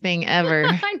messy thing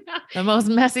ever, the most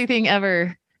messy thing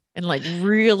ever. And like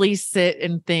really sit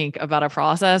and think about a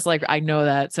process. Like I know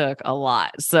that took a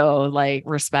lot. So like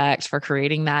respect for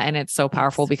creating that. And it's so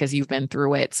powerful because you've been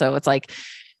through it. So it's like,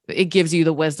 it gives you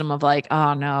the wisdom of like,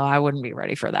 oh no, I wouldn't be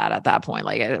ready for that at that point.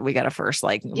 Like we got to first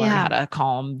like learn how to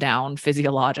calm down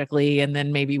physiologically. And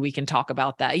then maybe we can talk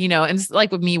about that, and it's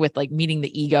like with me with like meeting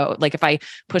the ego, like if I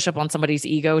push up on somebody's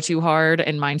ego too hard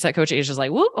and mindset coach is just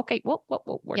like, whoa, okay, whoa,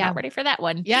 we're not ready for that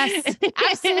one. Yes,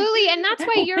 absolutely. And that's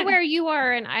why you're where you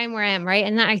are and I'm where I am. Right.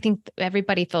 And I think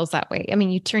everybody feels that way. I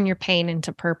mean, you turn your pain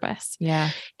into purpose.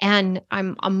 Yeah. And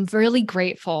I'm really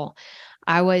grateful.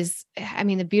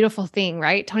 The beautiful thing,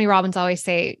 right? Tony Robbins always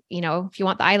say, if you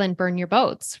want the island, burn your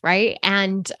boats, right?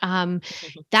 And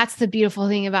that's the beautiful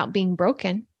thing about being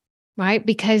broken, right?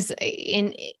 Because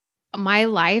in my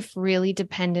life really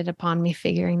depended upon me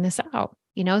figuring this out,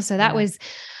 so that was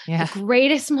the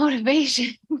greatest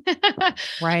motivation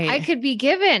I could be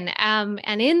given.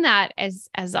 And in that, as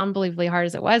unbelievably hard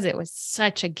as it was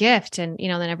such a gift. And,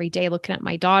 then every day looking at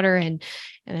my daughter and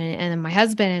then my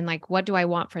husband and like, what do I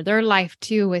want for their life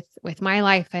too, with my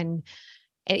life? And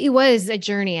it was a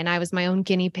journey and I was my own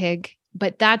guinea pig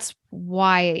But that's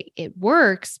why it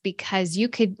works, because you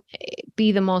could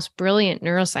be the most brilliant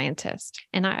neuroscientist.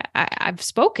 And I've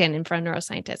spoken in front of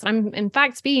neuroscientists. I'm in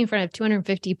fact speaking in front of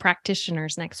 250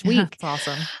 practitioners next week. That's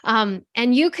awesome.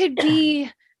 And you could be,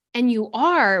 and you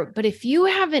are, but if you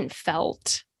haven't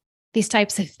felt these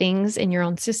types of things in your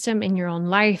own system, in your own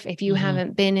life, if you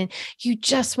haven't been in, you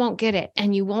just won't get it.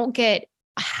 And you won't get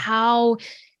how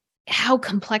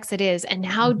complex it is and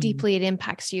how deeply it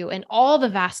impacts you in all the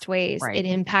vast ways it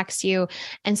impacts you.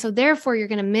 And so therefore you're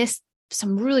going to miss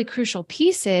some really crucial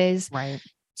pieces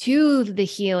to the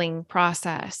healing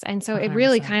process. And so 100%. It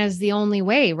really kind of is the only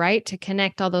way, right, to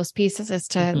connect all those pieces, is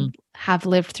to have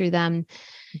lived through them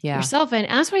yourself. And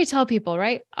that's what I tell people,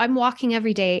 right? I'm walking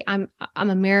every day. I'm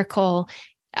a miracle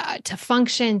to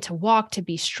function, to walk, to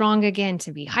be strong again,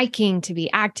 to be hiking, to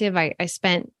be active. I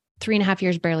spent 3.5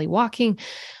 years barely walking.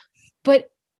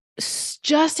 But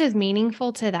just as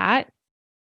meaningful to that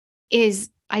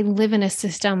is I live in a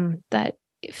system that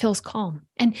feels calm.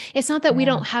 And it's not that we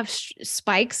don't have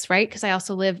spikes, right? Because I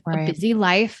also live a busy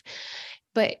life.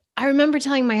 But I remember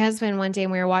telling my husband one day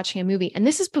when we were watching a movie, and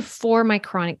this is before my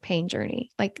chronic pain journey.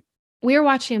 Like, we were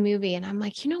watching a movie and I'm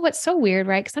like, you know what's so weird,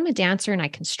 right? Because I'm a dancer and I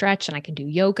can stretch and I can do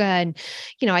yoga and,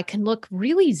 I can look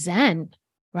really zen,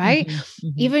 right?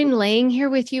 Even laying here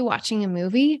with you watching a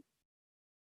movie.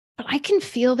 But I can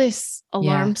feel this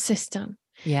alarm system.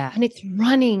 And it's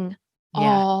running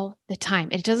all the time.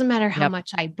 It doesn't matter how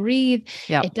much I breathe.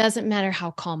 It doesn't matter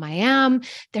how calm I am.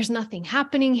 There's nothing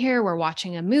happening here. We're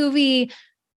watching a movie.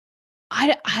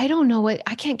 I don't know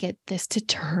I can't get this to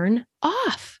turn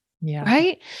off.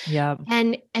 Right.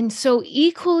 And so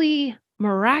equally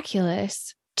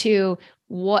miraculous to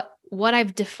what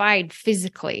I've defied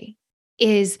physically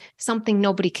is something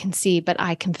nobody can see, but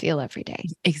I can feel every day.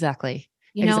 Exactly.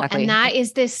 And that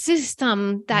is this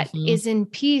system that is in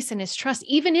peace and is trust,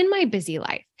 even in my busy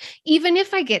life, even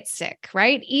if I get sick,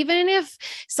 right? Even if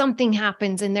something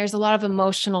happens and there's a lot of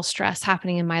emotional stress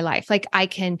happening in my life, like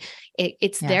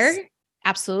it's there.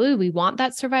 Absolutely. We want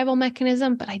that survival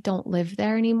mechanism, but I don't live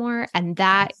there anymore. And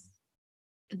that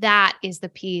is the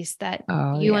piece that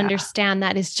you understand,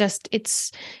 that is just,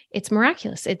 it's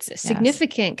miraculous. It's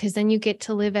significant because then you get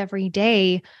to live every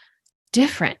day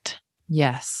different.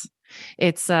 Yes.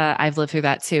 It's, I've lived through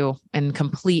that too, in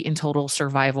complete and total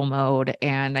survival mode.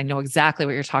 And I know exactly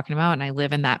what you're talking about. And I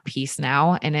live in that peace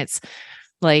now. And it's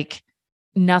like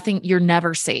nothing, you're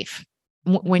never safe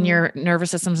when your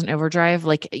nervous system's in overdrive.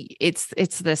 Like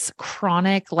it's this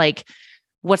chronic, like,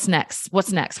 what's next?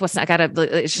 I gotta,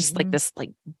 it's just like this,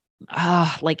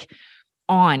 like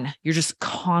on, you're just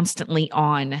constantly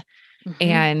on.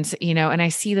 And, and I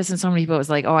see this in so many people. It's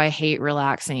like, oh, I hate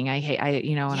relaxing.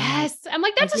 Yes. I'm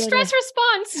like, that's a stress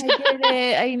response. I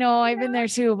get it. I've been there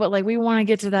too, but like, we want to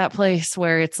get to that place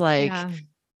where it's like,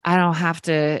 I don't have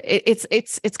to,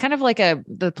 it's kind of like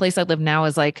the place I live now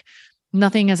is like,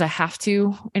 nothing is a have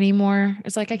to anymore.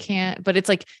 It's like, I can't, but it's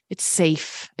like, it's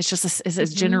safe. It's just a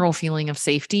general feeling of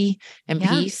safety and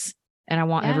peace. And I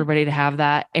want everybody to have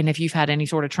that. And if you've had any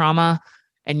sort of trauma,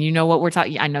 and what we're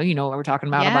talking, I know what we're talking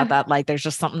about that. Like, there's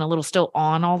just something a little still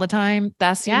on all the time.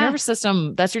 That's your nervous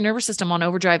system. That's your nervous system on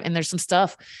overdrive. And there's some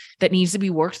stuff that needs to be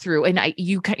worked through. And I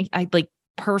like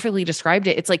perfectly described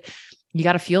it. It's like, you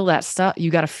got to feel that stuff.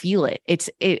 You got to feel it.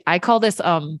 I call this,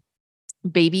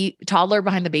 baby toddler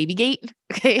behind the baby gate.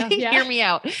 Okay. Hear me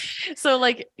out. So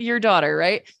like your daughter,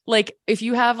 right? Like if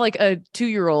you have like a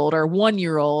 2-year-old or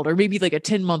 1-year-old or maybe like a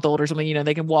 10-month-old or something,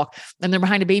 they can walk and they're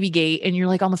behind a baby gate and you're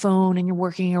like on the phone and you're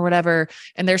working or whatever.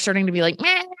 And they're starting to be like,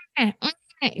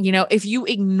 if you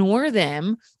ignore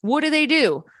them, what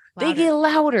do? Louder. They get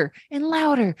louder and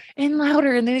louder and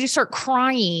louder. And then they just start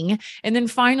crying. And then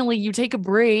finally you take a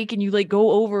break and you like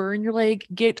go over and you're like,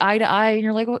 get eye to eye. And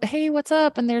you're like, well, hey, what's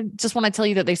up? And they just want to tell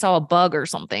you that they saw a bug or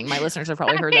something. My listeners have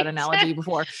probably heard that analogy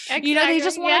before. Exactly. They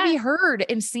just want to be heard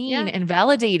and seen and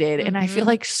validated. And I feel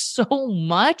like so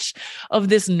much of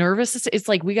this nervous system, it's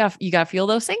like, you got to feel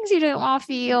those things you don't want to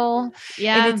feel.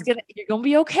 Yeah. And you're going to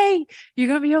be okay. You're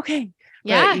going to be okay.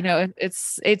 Yeah. But,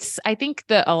 it's, I think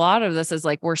that a lot of this is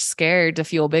like, we're scared to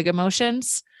feel big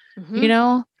emotions,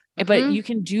 but you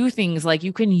can do things like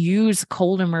you can use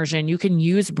cold immersion. You can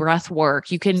use breath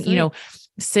work. You can,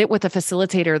 sit with a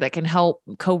facilitator that can help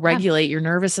co-regulate your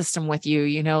nervous system with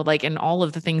you, like, and all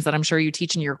of the things that I'm sure you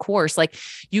teach in your course, like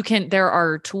there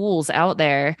are tools out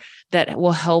there that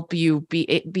will help you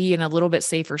be in a little bit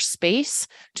safer space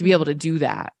to be able to do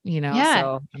that,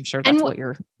 so I'm sure that's what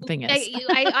your thing is.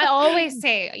 I always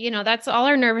say, that's all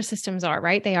our nervous systems are,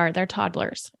 right? They're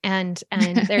toddlers and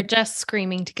they're just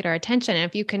screaming to get our attention. And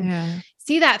if you can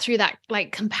see that through that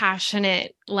like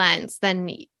compassionate lens, then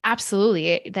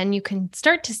absolutely. Then you can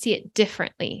start to see it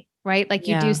differently, right? Like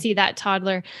you do see that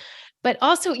toddler, but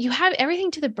also you have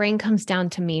everything to the brain comes down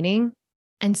to meaning.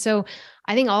 And so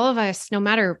I think all of us, no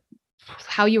matter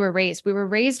how you were raised, we were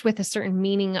raised with a certain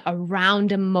meaning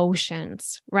around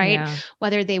emotions, right? Yeah.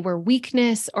 Whether they were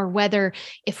weakness or whether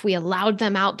if we allowed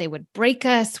them out, they would break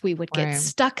us, we would get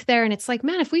stuck there. And it's like,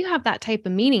 man, if we have that type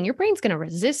of meaning, your brain's going to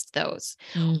resist those.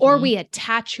 Or we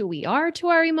attach who we are to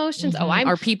our emotions.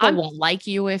 Or people won't like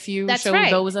you if you show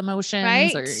those emotions,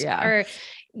 right? Or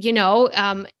you know,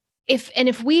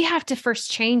 if we have to first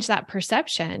change that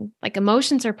perception, like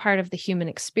emotions are part of the human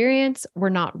experience. We're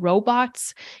not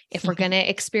robots. If we're going to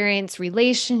experience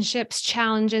relationships,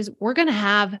 challenges, we're going to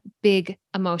have big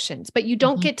emotions, but you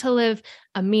don't get to live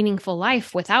a meaningful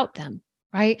life without them.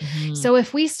 Right. So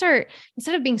if we start,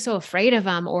 instead of being so afraid of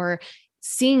them or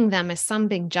seeing them as some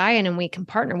big giant, and we can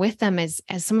partner with them as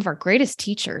some of our greatest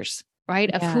teachers,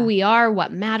 right? Of who we are,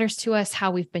 what matters to us,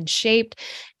 how we've been shaped.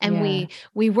 And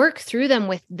we work through them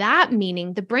with that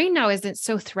meaning. The brain now isn't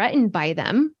so threatened by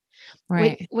them,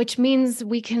 right? Which means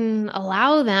we can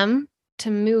allow them to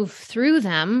move through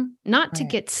them, not to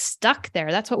get stuck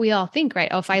there. That's what we all think, right?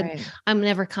 Oh, if I'm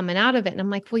never coming out of it. And I'm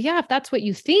like, well, yeah, if that's what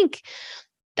you think,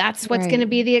 that's what's going to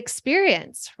be the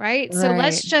experience, right? So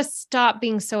let's just stop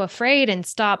being so afraid and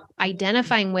stop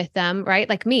identifying with them, right?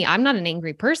 Like me, I'm not an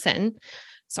angry person,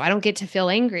 so I don't get to feel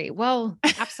angry. Well,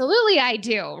 absolutely I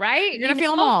do, right? You're going to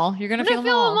feel them all. You're going to feel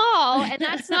them all. And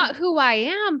that's not who I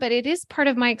am, but it is part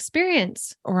of my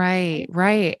experience.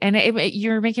 Right. And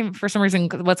you're making, for some reason,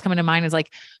 what's coming to mind is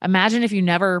like, imagine if you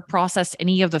never processed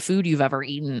any of the food you've ever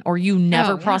eaten, or you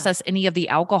never processed any of the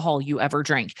alcohol you ever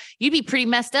drank. You'd be pretty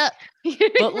messed up.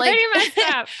 But like, pretty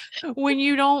messed up. When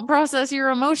you don't process your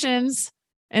emotions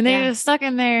and they're just stuck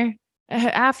in there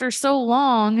after so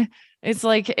long, it's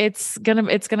like, it's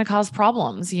gonna cause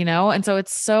problems, you know? And so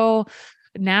it's so,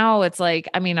 now it's like,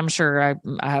 I mean, I'm sure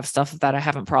I have stuff that I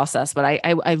haven't processed, but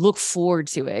I look forward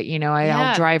to it. You know,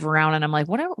 I'll drive around and I'm like,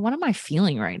 what am I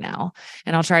feeling right now?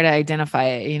 And I'll try to identify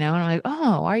it, you know, and I'm like,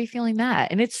 oh, why are you feeling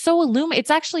that? And it's so it's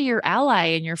actually your ally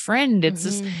and your friend. It's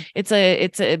just, it's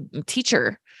a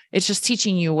teacher. It's just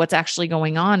teaching you what's actually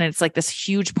going on. And it's like this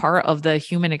huge part of the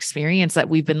human experience that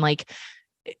we've been like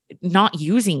not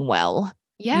using well.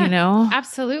 Yeah, you know,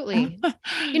 absolutely.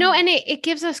 You know, and it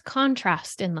gives us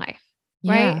contrast in life,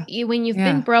 right? When you've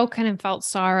been broken and felt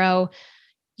sorrow,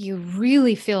 you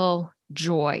really feel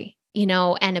joy, you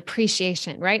know, and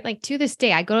appreciation, right? Like to this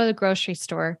day, I go to the grocery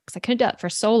store because I couldn't do it for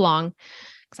so long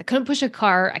because I couldn't push a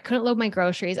cart. I couldn't load my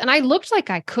groceries, and I looked like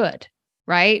I could,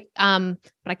 right? But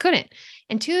I couldn't.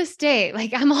 And to this day,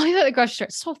 like I'm always at the grocery store.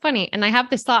 It's so funny. And I have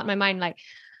this thought in my mind, like,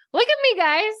 look at me,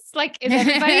 guys. Like, is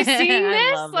everybody seeing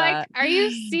this? Like, are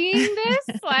you seeing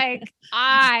this? Like,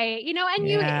 you know, and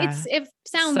it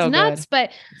sounds so nuts,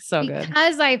 but so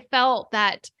because I felt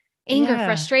that anger,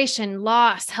 frustration,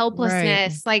 loss,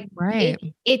 helplessness,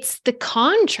 it's the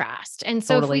contrast. And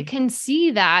so if we can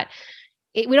see that,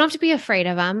 we don't have to be afraid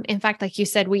of them. In fact, like you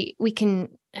said, we can,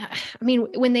 I mean,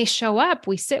 when they show up,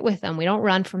 we sit with them. We don't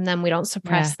run from them. We don't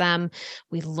suppress them.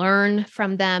 We learn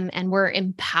from them, and we're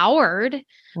empowered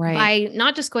by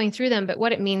not just going through them, but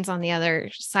what it means on the other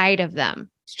side of them.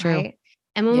 It's true. Right?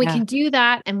 And when we can do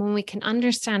that, and when we can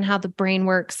understand how the brain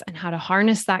works and how to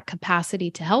harness that capacity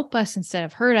to help us instead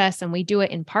of hurt us, and we do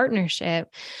it in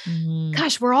partnership,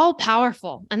 gosh, we're all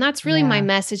powerful. And that's really my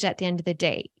message at the end of the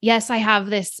day. Yes, I have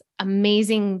this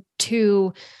amazing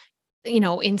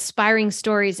inspiring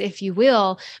stories, if you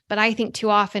will, but I think too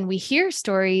often we hear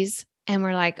stories and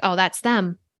we're like, oh, that's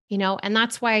them, you know, and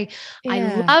that's why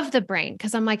I love the brain.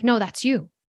 Cause I'm like, no, that's you.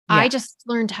 I just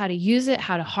learned how to use it,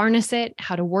 how to harness it,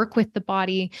 how to work with the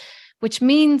body, which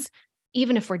means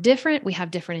even if we're different, we have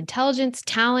different intelligence,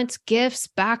 talents, gifts,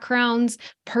 backgrounds,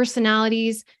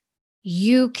 personalities.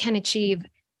 You can achieve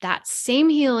that same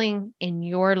healing in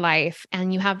your life,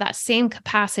 and you have that same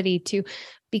capacity to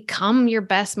become your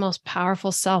best, most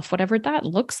powerful self, whatever that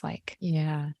looks like.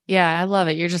 Yeah. I love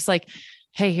it. You're just like,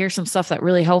 hey, here's some stuff that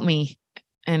really helped me.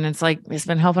 And it's like, it's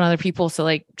been helping other people. So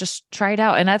like, just try it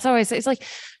out. And that's always, it's like,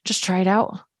 just try it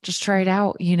out. Just try it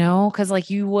out, you know, cause like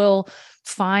you will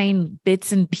find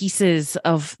bits and pieces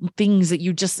of things that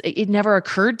it never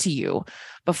occurred to you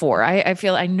before.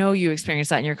 I know you experience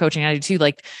that in your coaching. I do too.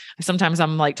 Like sometimes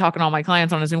I'm like talking to all my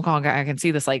clients on a Zoom call, and I can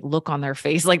see this like look on their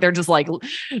face. Like they're just like,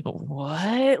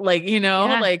 what? Like, you know,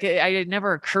 like it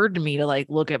never occurred to me to like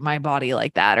look at my body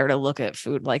like that, or to look at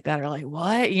food like that, or like,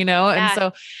 what, you know? And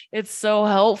so it's so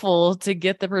helpful to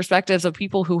get the perspectives of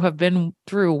people who have been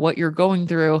through what you're going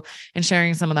through and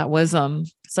sharing some of that wisdom.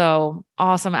 So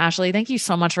awesome, Ashley. Thank you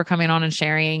so much for coming on and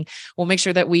sharing. We'll make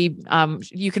sure that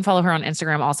you can follow her on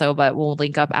Instagram also, but we'll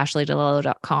link up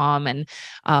ashleydilello.com and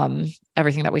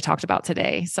everything that we talked about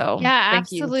today. So yeah, thank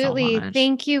absolutely. You so much.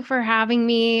 Thank you for having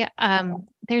me.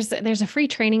 There's a free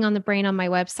training on the brain on my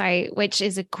website, which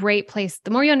is a great place.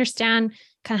 The more you understand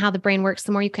kind of how the brain works,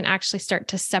 the more you can actually start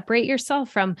to separate yourself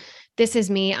from this is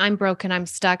me, I'm broken, I'm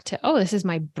stuck, to, oh, this is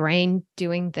my brain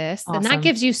doing this. Awesome. And that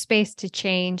gives you space to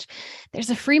change.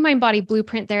 There's a free mind body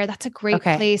blueprint there. That's a great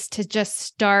place to just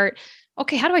start.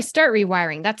 Okay, how do I start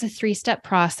rewiring? That's a 3-step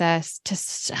process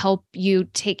to help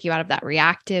take you out of that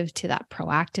reactive to that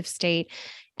proactive state.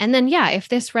 And then, yeah, if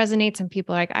this resonates and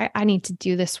people are like, I need to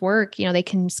do this work, they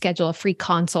can schedule a free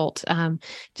consult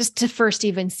just to first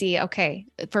even see, okay,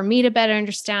 for me to better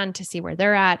understand, to see where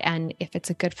they're at and if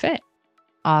it's a good fit.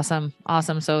 Awesome.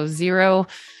 So zero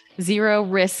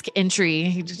risk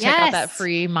entry. Check out that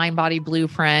free mind body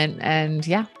blueprint. And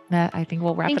yeah, I think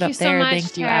we'll wrap it up there.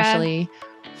 Thank you, Ashley.